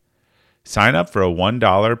way. Sign up for a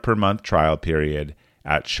 $1 per month trial period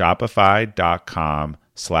at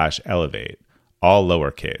shopify.com/elevate, all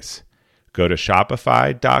lowercase. Go to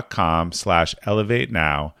shopify.com/elevate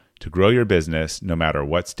now to grow your business no matter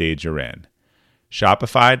what stage you're in.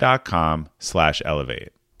 Shopify.com/elevate.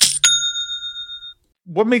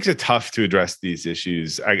 What makes it tough to address these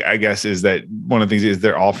issues, I guess, is that one of the things is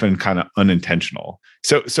they're often kind of unintentional.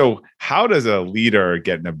 So how does a leader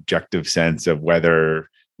get an objective sense of whether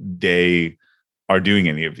they are doing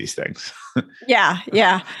any of these things? Yeah.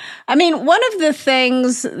 I mean, one of the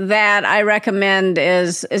things that I recommend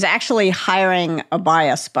is actually hiring a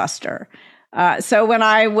bias buster. So when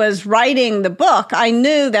I was writing the book, I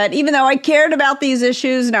knew that even though I cared about these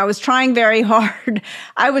issues and I was trying very hard,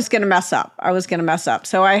 I was going to mess up.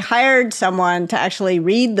 So I hired someone to actually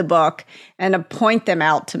read the book and to point them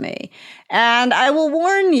out to me. And I will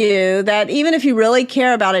warn you that even if you really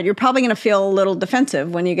care about it, you're probably going to feel a little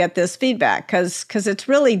defensive when you get this feedback because it's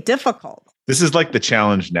really difficult. This is like the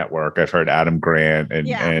Challenge Network. I've heard Adam Grant and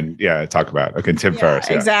talk about. Okay, Tim Ferriss.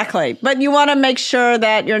 Yeah. Exactly. But you want to make sure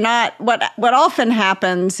that you're not. What often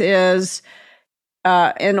happens is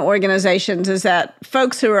in organizations is that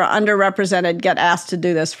folks who are underrepresented get asked to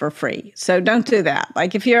do this for free. So don't do that.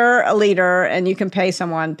 Like if you're a leader and you can pay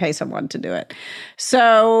someone to do it.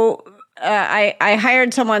 So I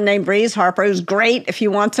hired someone named Breeze Harper, who's great if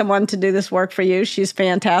you want someone to do this work for you. She's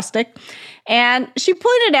fantastic. And she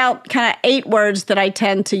pointed out kind of 8 words that I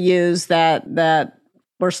tend to use that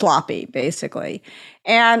were sloppy, basically.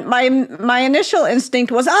 And my initial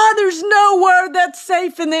instinct was, there's no word that's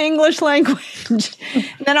safe in the English language.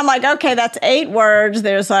 Then I'm like, okay, that's 8 words.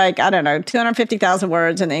 There's 250,000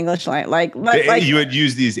 words in the English language. Like you would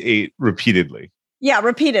use these 8 repeatedly. Yeah,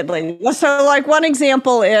 repeatedly. So one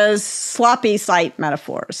example is sloppy site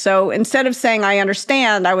metaphors. So instead of saying I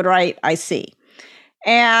understand, I would write I see.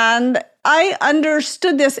 And I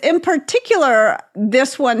understood this. In particular,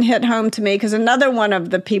 this one hit home to me because another one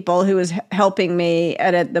of the people who is helping me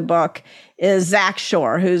edit the book is Zach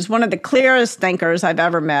Shore, who's one of the clearest thinkers I've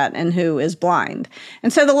ever met and who is blind.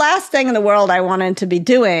 And so the last thing in the world I wanted to be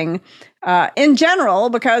doing in general,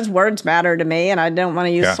 because words matter to me and I don't want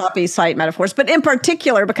to use sloppy site metaphors, but in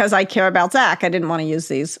particular, because I care about Zach, I didn't want to use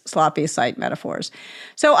these sloppy site metaphors.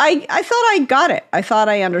 So I thought I got it. I thought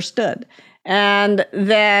I understood. And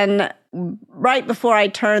then right before I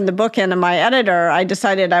turned the book into my editor, I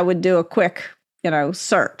decided I would do a quick,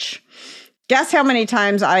 search. Guess how many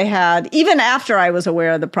times I had, even after I was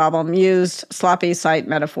aware of the problem, used sloppy site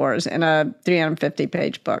metaphors in a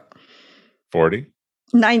 350-page book? 40?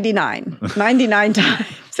 99 times.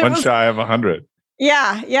 One shy of 100.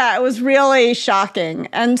 Yeah, it was really shocking.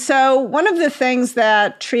 And so one of the things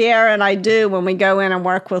that Trier and I do when we go in and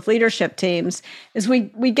work with leadership teams is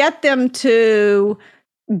we get them to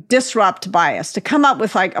disrupt bias, to come up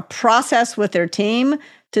with a process with their team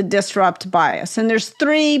to disrupt bias. And there's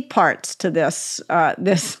 3 parts to this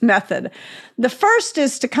method. The first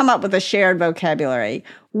is to come up with a shared vocabulary.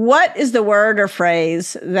 What is the word or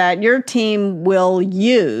phrase that your team will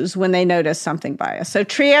use when they notice something biased? So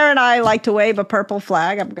Trier and I like to wave a purple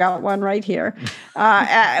flag. I've got one right here.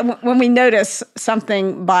 When we notice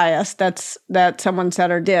something biased that someone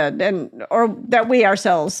said or did, or that we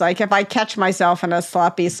ourselves, like if I catch myself in a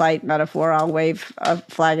sloppy site metaphor, I'll wave a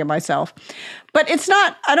flag at myself. But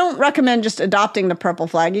I don't recommend just adopting the purple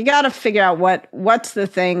flag. You got to figure out what's the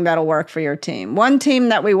thing that'll work for your team. One team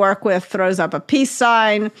that we work with throws up a peace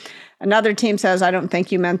sign. Another team says, I don't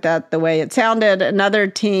think you meant that the way it sounded. Another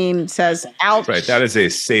team says, ouch. Right. That is a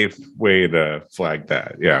safe way to flag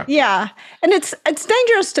that. Yeah. Yeah. And it's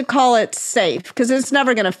dangerous to call it safe because it's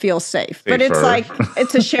never going to feel safe. But it's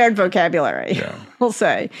it's a shared vocabulary. Yeah. we'll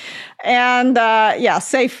say. And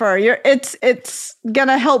safer. It's going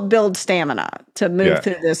to help build stamina to move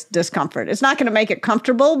through this discomfort. It's not going to make it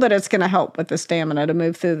comfortable, but it's going to help with the stamina to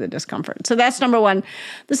move through the discomfort. So that's number one.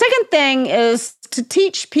 The second thing is to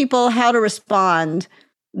teach people how to respond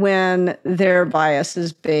when their bias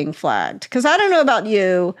is being flagged. Because I don't know about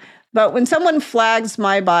you, but when someone flags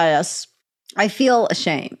my bias, I feel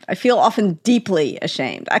ashamed. I feel often deeply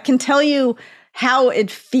ashamed. I can tell you how it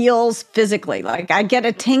feels physically. Like I get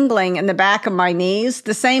a tingling in the back of my knees,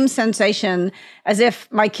 the same sensation as if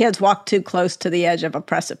my kids walked too close to the edge of a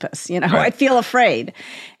precipice. Right. I feel afraid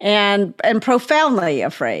and profoundly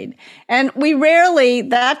afraid. And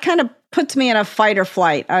that kind of puts me in a fight or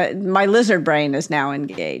flight. My lizard brain is now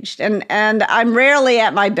engaged, and I'm rarely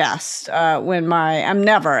at my best I'm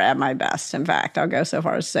never at my best. In fact, I'll go so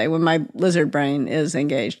far as to say when my lizard brain is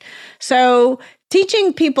engaged. So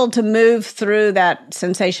teaching people to move through that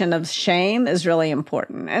sensation of shame is really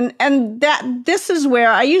important, and this is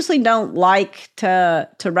where I usually don't like to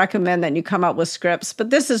recommend that you come up with scripts, but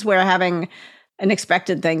this is where having an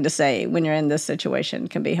expected thing to say when you're in this situation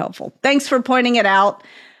can be helpful. Thanks for pointing it out.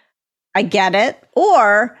 I get it.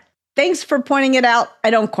 Or thanks for pointing it out. I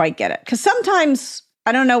don't quite get it. Because sometimes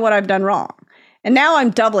I don't know what I've done wrong. And now I'm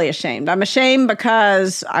doubly ashamed. I'm ashamed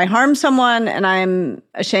because I harmed someone, and I'm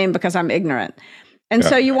ashamed because I'm ignorant. And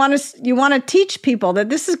so you want to teach people that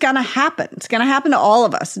this is going to happen. It's going to happen to all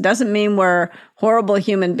of us. It doesn't mean we're horrible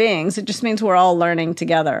human beings. It just means we're all learning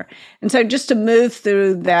together. And so just to move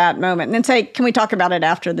through that moment and then say, can we talk about it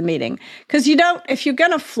after the meeting? Because if you're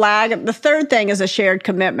going to flag, the third thing is a shared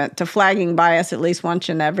commitment to flagging bias at least once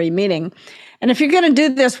in every meeting. And if you're going to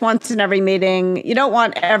do this once in every meeting, you don't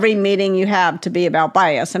want every meeting you have to be about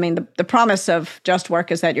bias. I mean, the promise of Just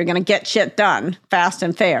Work is that you're going to get shit done fast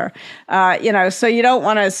and fair. So you don't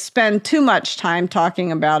want to spend too much time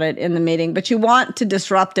talking about it in the meeting, but you want to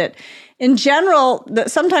disrupt it. In general,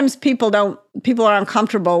 sometimes people are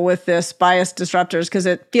uncomfortable with this bias disruptors because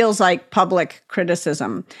it feels like public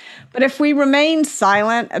criticism. But if we remain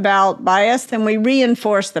silent about bias, then we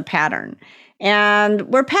reinforce the pattern. And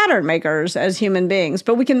we're pattern makers as human beings,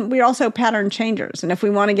 but we're also pattern changers. And if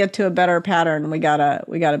we want to get to a better pattern, we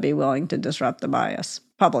gotta be willing to disrupt the bias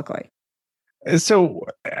publicly. So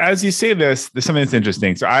as you say this, there's something that's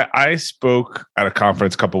interesting. So I spoke at a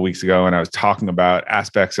conference a couple of weeks ago, and I was talking about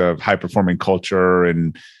aspects of high performing culture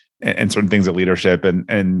and certain things of leadership.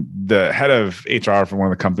 And the head of HR for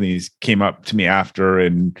one of the companies came up to me after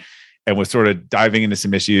and was sort of diving into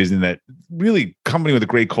some issues, and that really company with a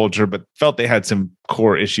great culture, but felt they had some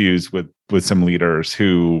core issues with some leaders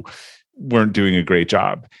who weren't doing a great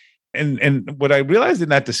job. And what I realized in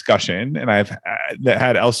that discussion, and I've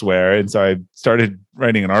had elsewhere, and so I started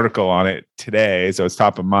writing an article on it today, so it's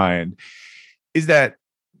top of mind, is that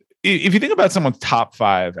if you think about someone's top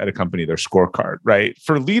 5 at a company, their scorecard, right?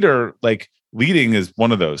 For leader, like leading is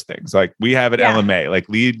one of those things. Like we have at LMA, like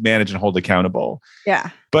lead, manage, and hold accountable. Yeah.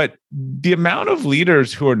 But the amount of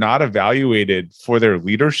leaders who are not evaluated for their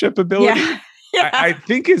leadership ability, I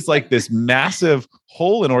think is like this massive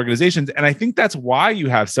hole in organizations. And I think that's why you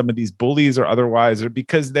have some of these bullies or otherwise, or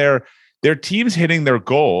because their team's hitting their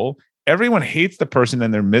goal. Everyone hates the person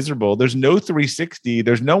and they're miserable. There's no 360.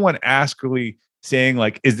 There's no one really saying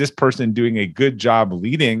like, is this person doing a good job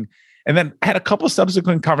leading? And then I had a couple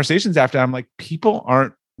subsequent conversations after. I'm like, people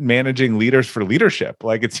aren't managing leaders for leadership.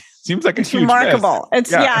 Like it seems like it's remarkable.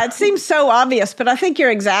 It seems so obvious, but I think you're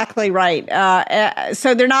exactly right.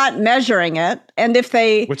 So they're not measuring it, and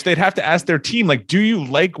which they'd have to ask their team, like, do you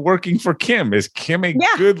like working for Kim? Is Kim a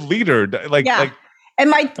good leader? And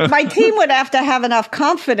my team would have to have enough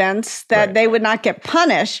confidence that they would not get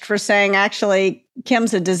punished for saying, actually,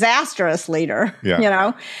 Kim's a disastrous leader.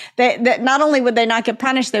 Yeah. That not only would they not get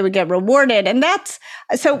punished, they would get rewarded. And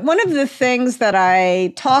so one of the things that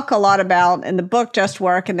I talk a lot about in the book, Just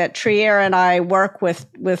Work, and that Trier and I work with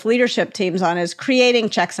leadership teams on is creating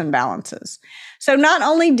checks and balances. So not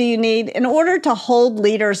only do you need, in order to hold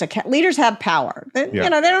leaders have power. They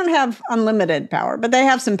don't have unlimited power, but they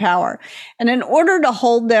have some power. And in order to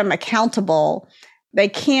hold them accountable, they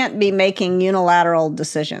can't be making unilateral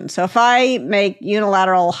decisions. So if I make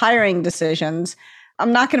unilateral hiring decisions,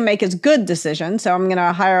 I'm not going to make as good decisions. So I'm going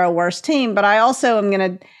to hire a worse team, but I also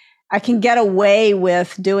I can get away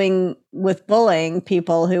with bullying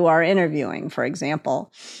people who are interviewing, for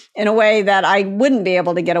example, in a way that I wouldn't be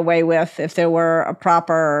able to get away with if there were a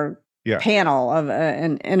proper panel of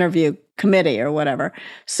an interview committee or whatever.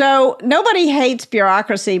 So nobody hates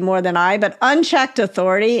bureaucracy more than I, but unchecked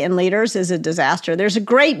authority in leaders is a disaster. There's a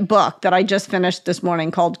great book that I just finished this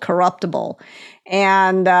morning called Corruptible.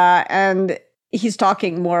 And he's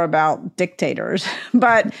talking more about dictators.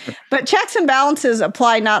 But checks and balances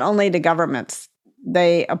apply not only to governments,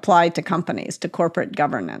 they apply to companies, to corporate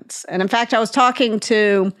governance. And in fact, I was talking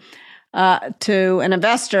to an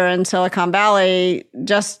investor in Silicon Valley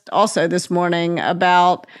just also this morning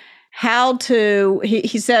about how to,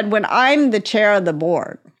 he said, when I'm the chair of the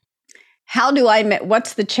board,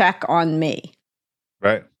 what's the check on me?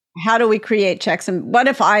 Right. How do we create checks? And what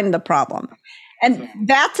if I'm the problem? And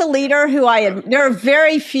that's a leader who there are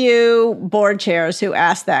very few board chairs who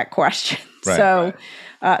ask that question. Right.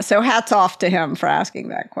 So hats off to him for asking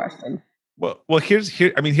that question. Well, here's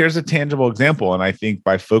a tangible example. And I think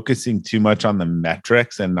by focusing too much on the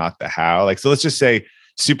metrics and not the how, so let's just say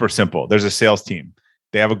super simple. There's a sales team.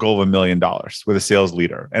 They have a goal of $1 million with a sales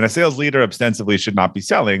leader. And a sales leader ostensibly should not be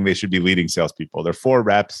selling. They should be leading salespeople. They're 4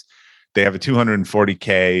 reps. They have a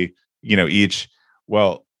 $240K, each.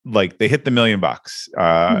 Well, they hit the $1 million,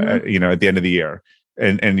 at the end of the year.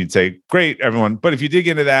 And you'd say, great, everyone. But if you dig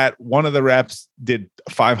into that, one of the reps did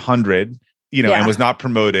 500, and was not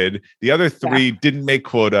promoted. The other 3 didn't make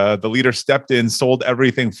quota. The leader stepped in, sold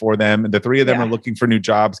everything for them. And the 3 of them are looking for new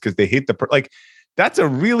jobs because they hate that's a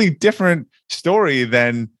really different story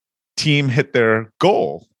than team hit their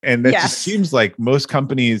goal. And that just seems like most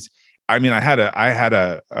companies. I mean, I had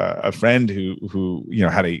a friend who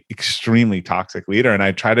had a extremely toxic leader, and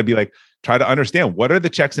I try to understand what are the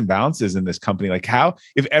checks and balances in this company.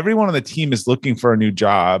 If everyone on the team is looking for a new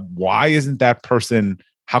job, why isn't that person?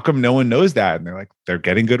 How come no one knows that? And they're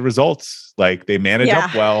getting good results. They manage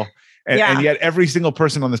up well, and yet every single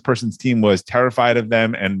person on this person's team was terrified of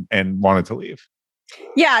them and wanted to leave.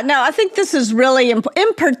 Yeah, no, I think this is really in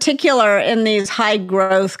particular in these high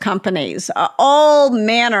growth companies. All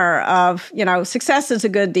manner of, success is a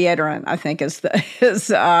good deodorant, I think is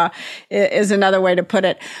another way to put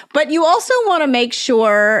it. But you also want to make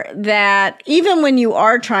sure that even when you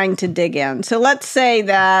are trying to dig in, so let's say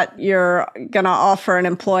that you're going to offer an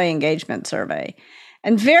employee engagement survey.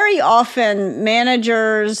 And very often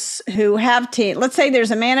managers who have team, let's say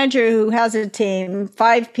there's a manager who has a team,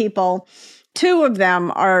 5 people, 2 of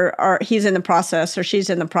them are he's in the process or she's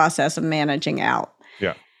in the process of managing out.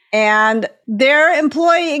 Yeah. And their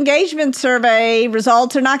employee engagement survey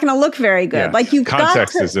results are not going to look very good. Yeah.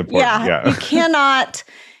 Context is important. Yeah.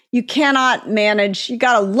 You cannot manage. You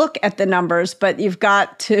got to look at the numbers, but you've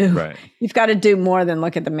got to do more than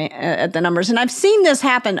look at the numbers. And I've seen this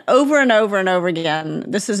happen over and over and over again.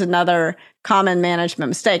 This is another common management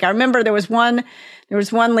mistake. I remember there was one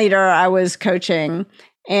leader I was coaching,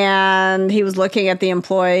 and he was looking at the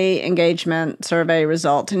employee engagement survey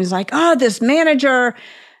results, and he's like, "Oh, this manager,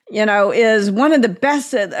 is one of the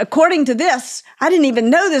best. According to this, I didn't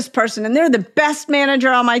even know this person, and they're the best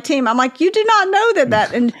manager on my team." I'm like, "You do not know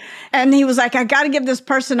that." And he was like, "I got to give this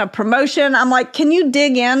person a promotion." I'm like, "Can you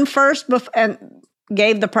dig in first?" And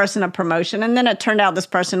gave the person a promotion, and then it turned out this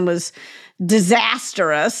person was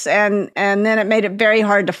disastrous, and then it made it very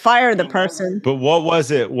hard to fire the person. But what was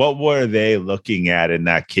it? What were they looking at in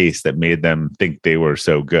that case that made them think they were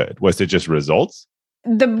so good? Was it just results?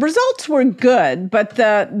 The results were good, but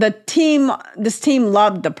this team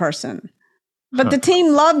loved the person. But the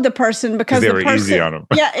team loved the person because they were easy on them.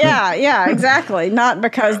 yeah, exactly. Not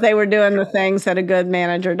because they were doing the things that a good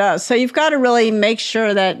manager does. So you've got to really make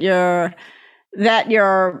sure that you're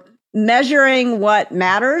measuring what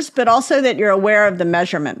matters, but also that you're aware of the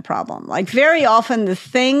measurement problem. Very often the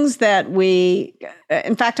things that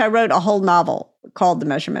in fact, I wrote a whole novel called The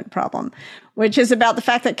Measurement Problem, which is about the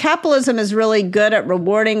fact that capitalism is really good at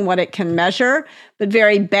rewarding what it can measure, but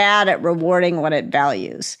very bad at rewarding what it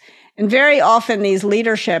values. And very often these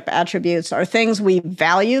leadership attributes are things we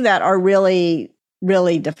value that are really,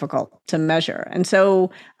 really difficult to measure. And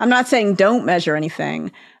so I'm not saying don't measure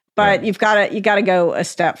anything, but you got to go a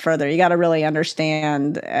step further. You got to really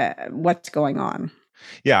understand what's going on.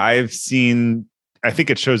 Yeah, I think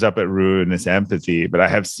it shows up at Rue in this empathy, but I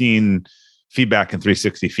have seen feedback and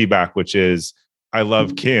 360 feedback, which is, I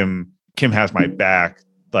love Kim. Kim has my back.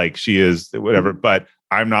 She is whatever, but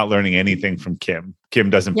I'm not learning anything from Kim. Kim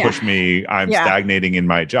doesn't push me. I'm stagnating in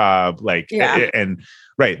my job. And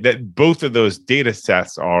right, that both of those data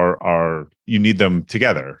sets are you need them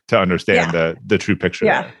together to understand the true picture.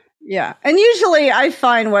 Yeah. There. Yeah. And usually I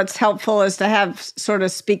find what's helpful is to have sort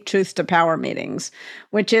of speak truth to power meetings,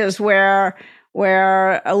 which is where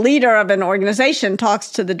a leader of an organization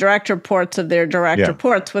talks to the direct reports of their direct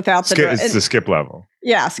reports without it's the skip level.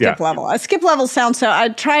 Yeah, skip level. A skip level sounds so, I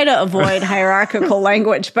try to avoid hierarchical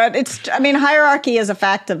language, but hierarchy is a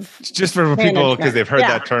fact of it's just for people because they've heard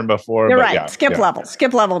that term before. You're right.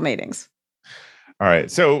 Skip level meetings. All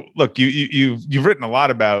right. So look, you've written a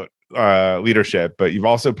lot about leadership, but you've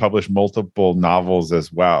also published multiple novels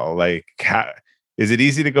as well. Like, is it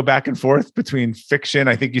easy to go back and forth between fiction?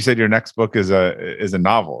 I think you said your next book is a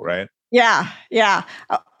novel, right? Yeah.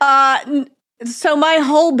 So my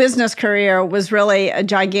whole business career was really a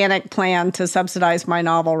gigantic plan to subsidize my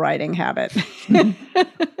novel writing habit.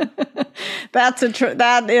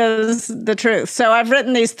 That is the truth. So I've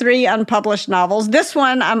written these 3 unpublished novels. This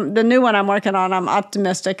one, the new one I'm working on, I'm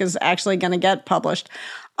optimistic is actually going to get published.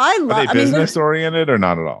 Are they business oriented or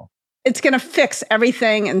not at all? It's going to fix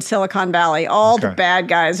everything in Silicon Valley. All the bad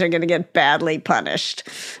guys are going to get badly punished,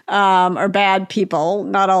 or bad people.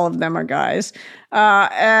 Not all of them are guys.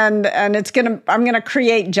 And I'm going to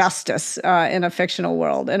create justice in a fictional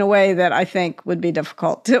world in a way that I think would be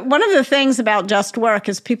difficult. One of the things about Just Work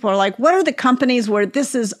is people are like, what are the companies where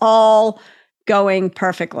this is all going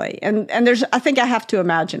perfectly? And I think I have to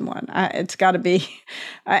imagine one. It's got to be.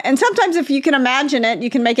 And sometimes if you can imagine it,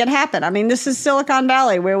 you can make it happen. I mean, this is Silicon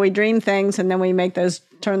Valley where we dream things and then we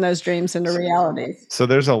turn those dreams into reality. So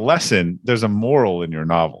there's a lesson, there's a moral in your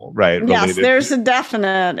novel, right? Yes, there's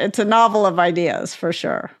it's a novel of ideas for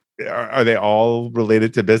sure. Are they all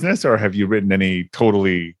related to business, or have you written any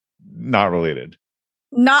totally not related?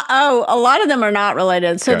 A lot of them are not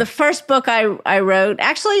related. So the first book I wrote,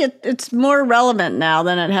 actually, it's more relevant now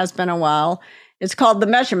than it has been a while. It's called The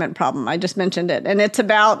Measurement Problem. I just mentioned it. And it's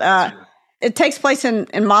about, it takes place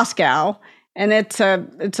in Moscow. And it's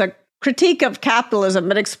a critique of capitalism,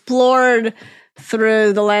 but explored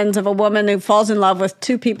through the lens of a woman who falls in love with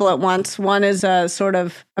 2 people at once. One is a sort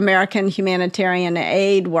of American humanitarian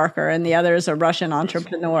aid worker, and the other is a Russian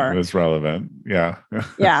entrepreneur. It's relevant. Yeah.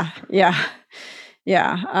 Yeah.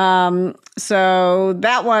 So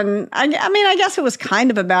that one, I mean, I guess it was kind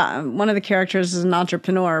of about one of the characters is an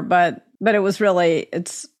entrepreneur, but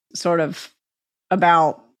it's sort of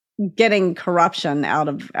about getting corruption out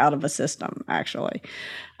of a system, actually.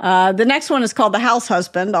 The next one is called The House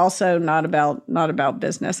Husband, also not about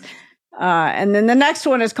business. And then the next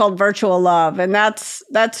one is called Virtual Love. And that's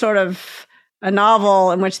sort of a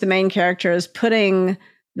novel in which the main character is putting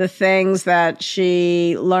the things that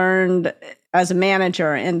she learned as a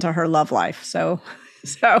manager into her love life. So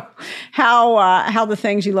how the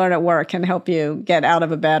things you learn at work can help you get out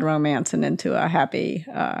of a bad romance and into a happy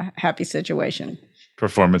situation.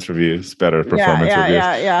 Performance reviews, better performance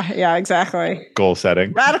reviews. Yeah, exactly. Goal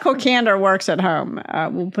setting. Radical candor works at home.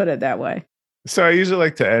 We'll put it that way. So I usually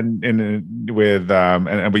like to end with,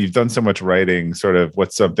 but you've done so much writing, sort of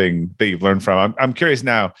what's something that you've learned from. I'm curious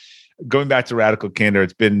now, going back to Radical Candor,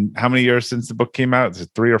 it's been how many years since the book came out? Is it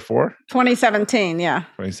 3 or 4? 2017, yeah.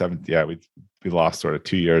 2017, yeah. We lost sort of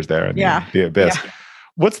 2 years there in the abyss. Yeah.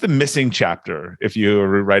 What's the missing chapter if you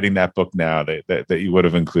were writing that book now that you would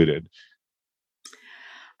have included?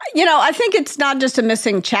 I think it's not just a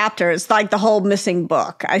missing chapter. It's like the whole missing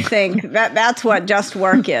book. I think that's what Just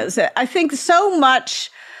Work is. I think so much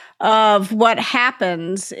of what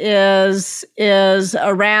happens is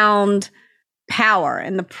around power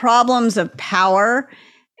and the problems of power.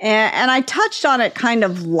 And I touched on it kind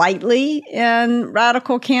of lightly in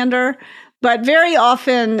Radical Candor, but very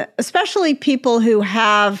often, especially people who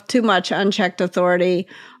have too much unchecked authority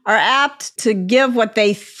are apt to give what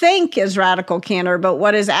they think is radical candor, but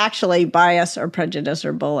what is actually bias or prejudice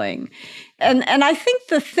or bullying. And I think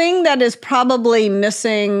the thing that is probably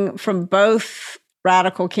missing from both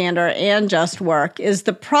Radical Candor and Just Work is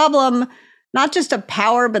the problem, not just of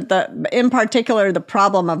power, but in particular, the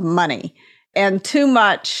problem of money and too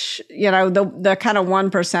much, the kind of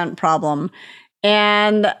 1% problem.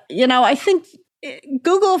 And, I think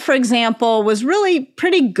Google, for example, was really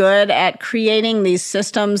pretty good at creating these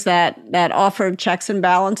systems that offered checks and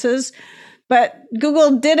balances. But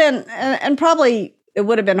Google didn't, and probably it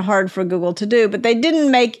would have been hard for Google to do, but they didn't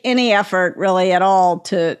make any effort really at all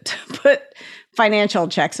to put financial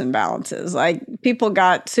checks and balances. Like people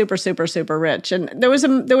got super, super, super rich. And there was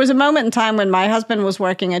a moment in time when my husband was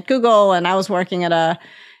working at Google and I was working at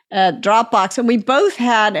Dropbox, and we both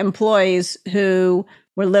had employees who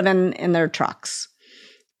were living in their trucks.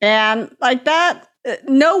 And like that,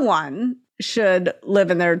 no one should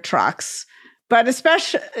live in their trucks. But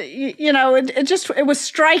especially, it was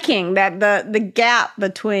striking that the gap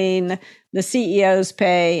between the CEO's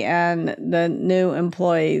pay and the new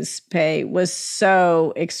employees' pay was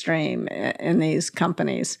so extreme in these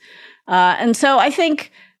companies. And so I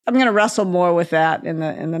think I'm going to wrestle more with that in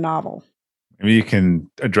the novel. Maybe you can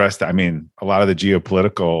address that. I mean, a lot of the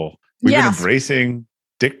geopolitical, we've been embracing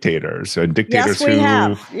dictators and dictators who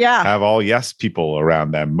have all yes people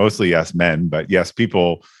around them, mostly yes men, but yes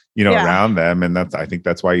people, around them. And I think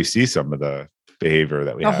that's why you see some of the behavior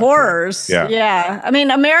that we the have. horrors. Yeah. Yeah. I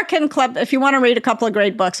mean, if you want to read a couple of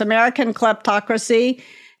great books, American Kleptocracy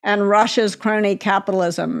and Russia's Crony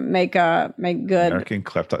Capitalism make good. American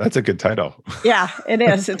Kleptocracy. That's a good title. Yeah, it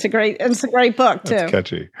is. It's a great book too. That's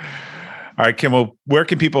catchy. All right, Kim, well, where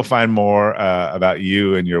can people find more about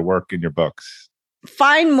you and your work and your books?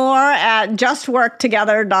 Find more at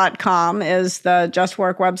justworktogether.com is the Just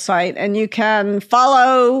Work website. And you can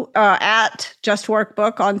follow at Just Work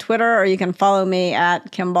Book on Twitter, or you can follow me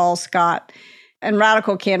at Kimball Scott. And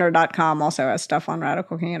radicalcandor.com also has stuff on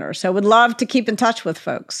Radical Candor. So would love to keep in touch with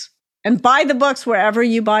folks. And buy the books wherever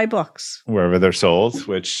you buy books. Wherever they're sold,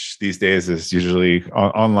 which these days is usually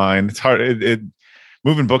online. It's hard.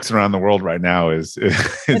 Moving books around the world right now is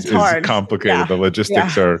complicated. Yeah. The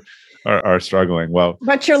logistics are struggling. Well,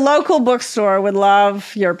 but your local bookstore would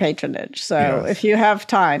love your patronage. So if you have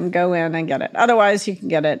time, go in and get it. Otherwise, you can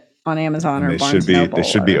get it on Amazon or Barnes & Noble. They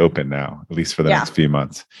should be open now, at least for the next few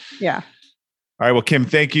months. Yeah. All right. Well, Kim,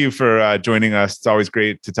 thank you for joining us. It's always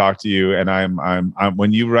great to talk to you. And I'm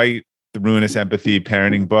when you write the Ruinous Empathy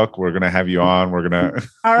parenting book, we're going to have you on. We're going to,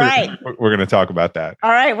 all right. We're going to talk about that. All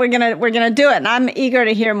right. We're going to do it. And I'm eager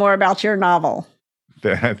to hear more about your novel.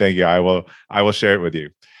 Thank you. I will share it with you.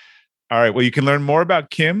 All right. Well, you can learn more about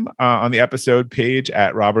Kim on the episode page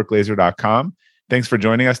at robertglazer.com. Thanks for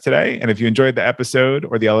joining us today. And if you enjoyed the episode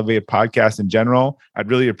or the Elevate podcast in general, I'd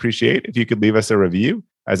really appreciate if you could leave us a review,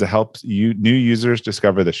 as it helps new users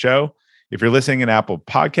discover the show. If you're listening in Apple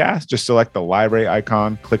Podcasts, just select the library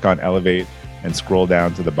icon, click on Elevate, and scroll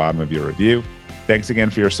down to the bottom of your review. Thanks again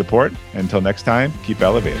for your support. Until next time, keep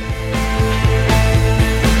elevating.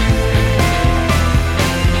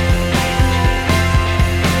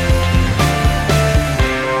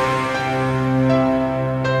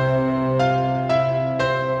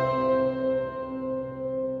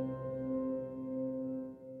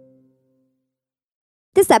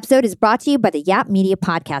 This episode is brought to you by the Yap Media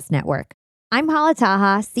Podcast Network. I'm Hala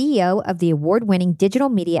Taha, CEO of the award-winning digital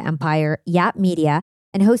media empire, Yap Media,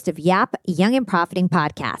 and host of Yap Young and Profiting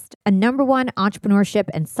Podcast, a #1 entrepreneurship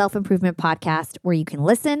and self-improvement podcast where you can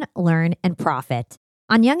listen, learn, and profit.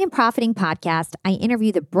 On Young and Profiting Podcast, I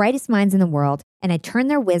interview the brightest minds in the world, and I turn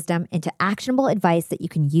their wisdom into actionable advice that you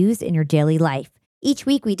can use in your daily life. Each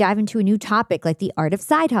week, we dive into a new topic like the art of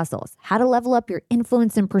side hustles, how to level up your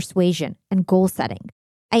influence and persuasion, and goal setting.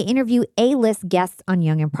 I interview A-list guests on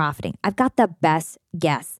Young and Profiting. I've got the best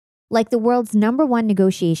guests, like the world's #1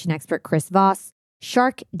 negotiation expert, Chris Voss,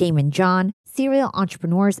 Shark Damon John, serial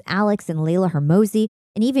entrepreneurs Alex and Layla Hermosi,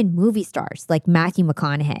 and even movie stars like Matthew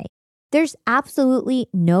McConaughey. There's absolutely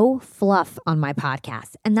no fluff on my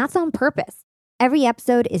podcast, and that's on purpose. Every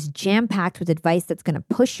episode is jam-packed with advice that's going to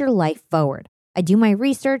push your life forward. I do my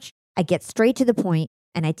research, I get straight to the point,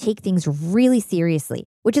 and I take things really seriously,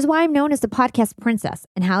 which is why I'm known as the podcast princess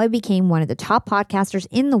and how I became one of the top podcasters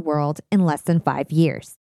in the world in less than 5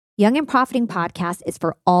 years. Young and Profiting Podcast is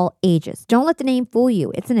for all ages. Don't let the name fool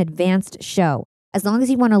you. It's an advanced show. As long as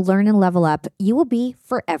you want to learn and level up, you will be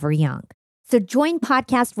forever young. So join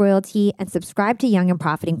Podcast Royalty and subscribe to Young and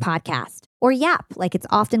Profiting Podcast, or YAP, like it's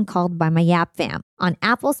often called by my YAP fam, on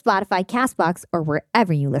Apple, Spotify, CastBox, or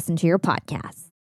wherever you listen to your podcasts.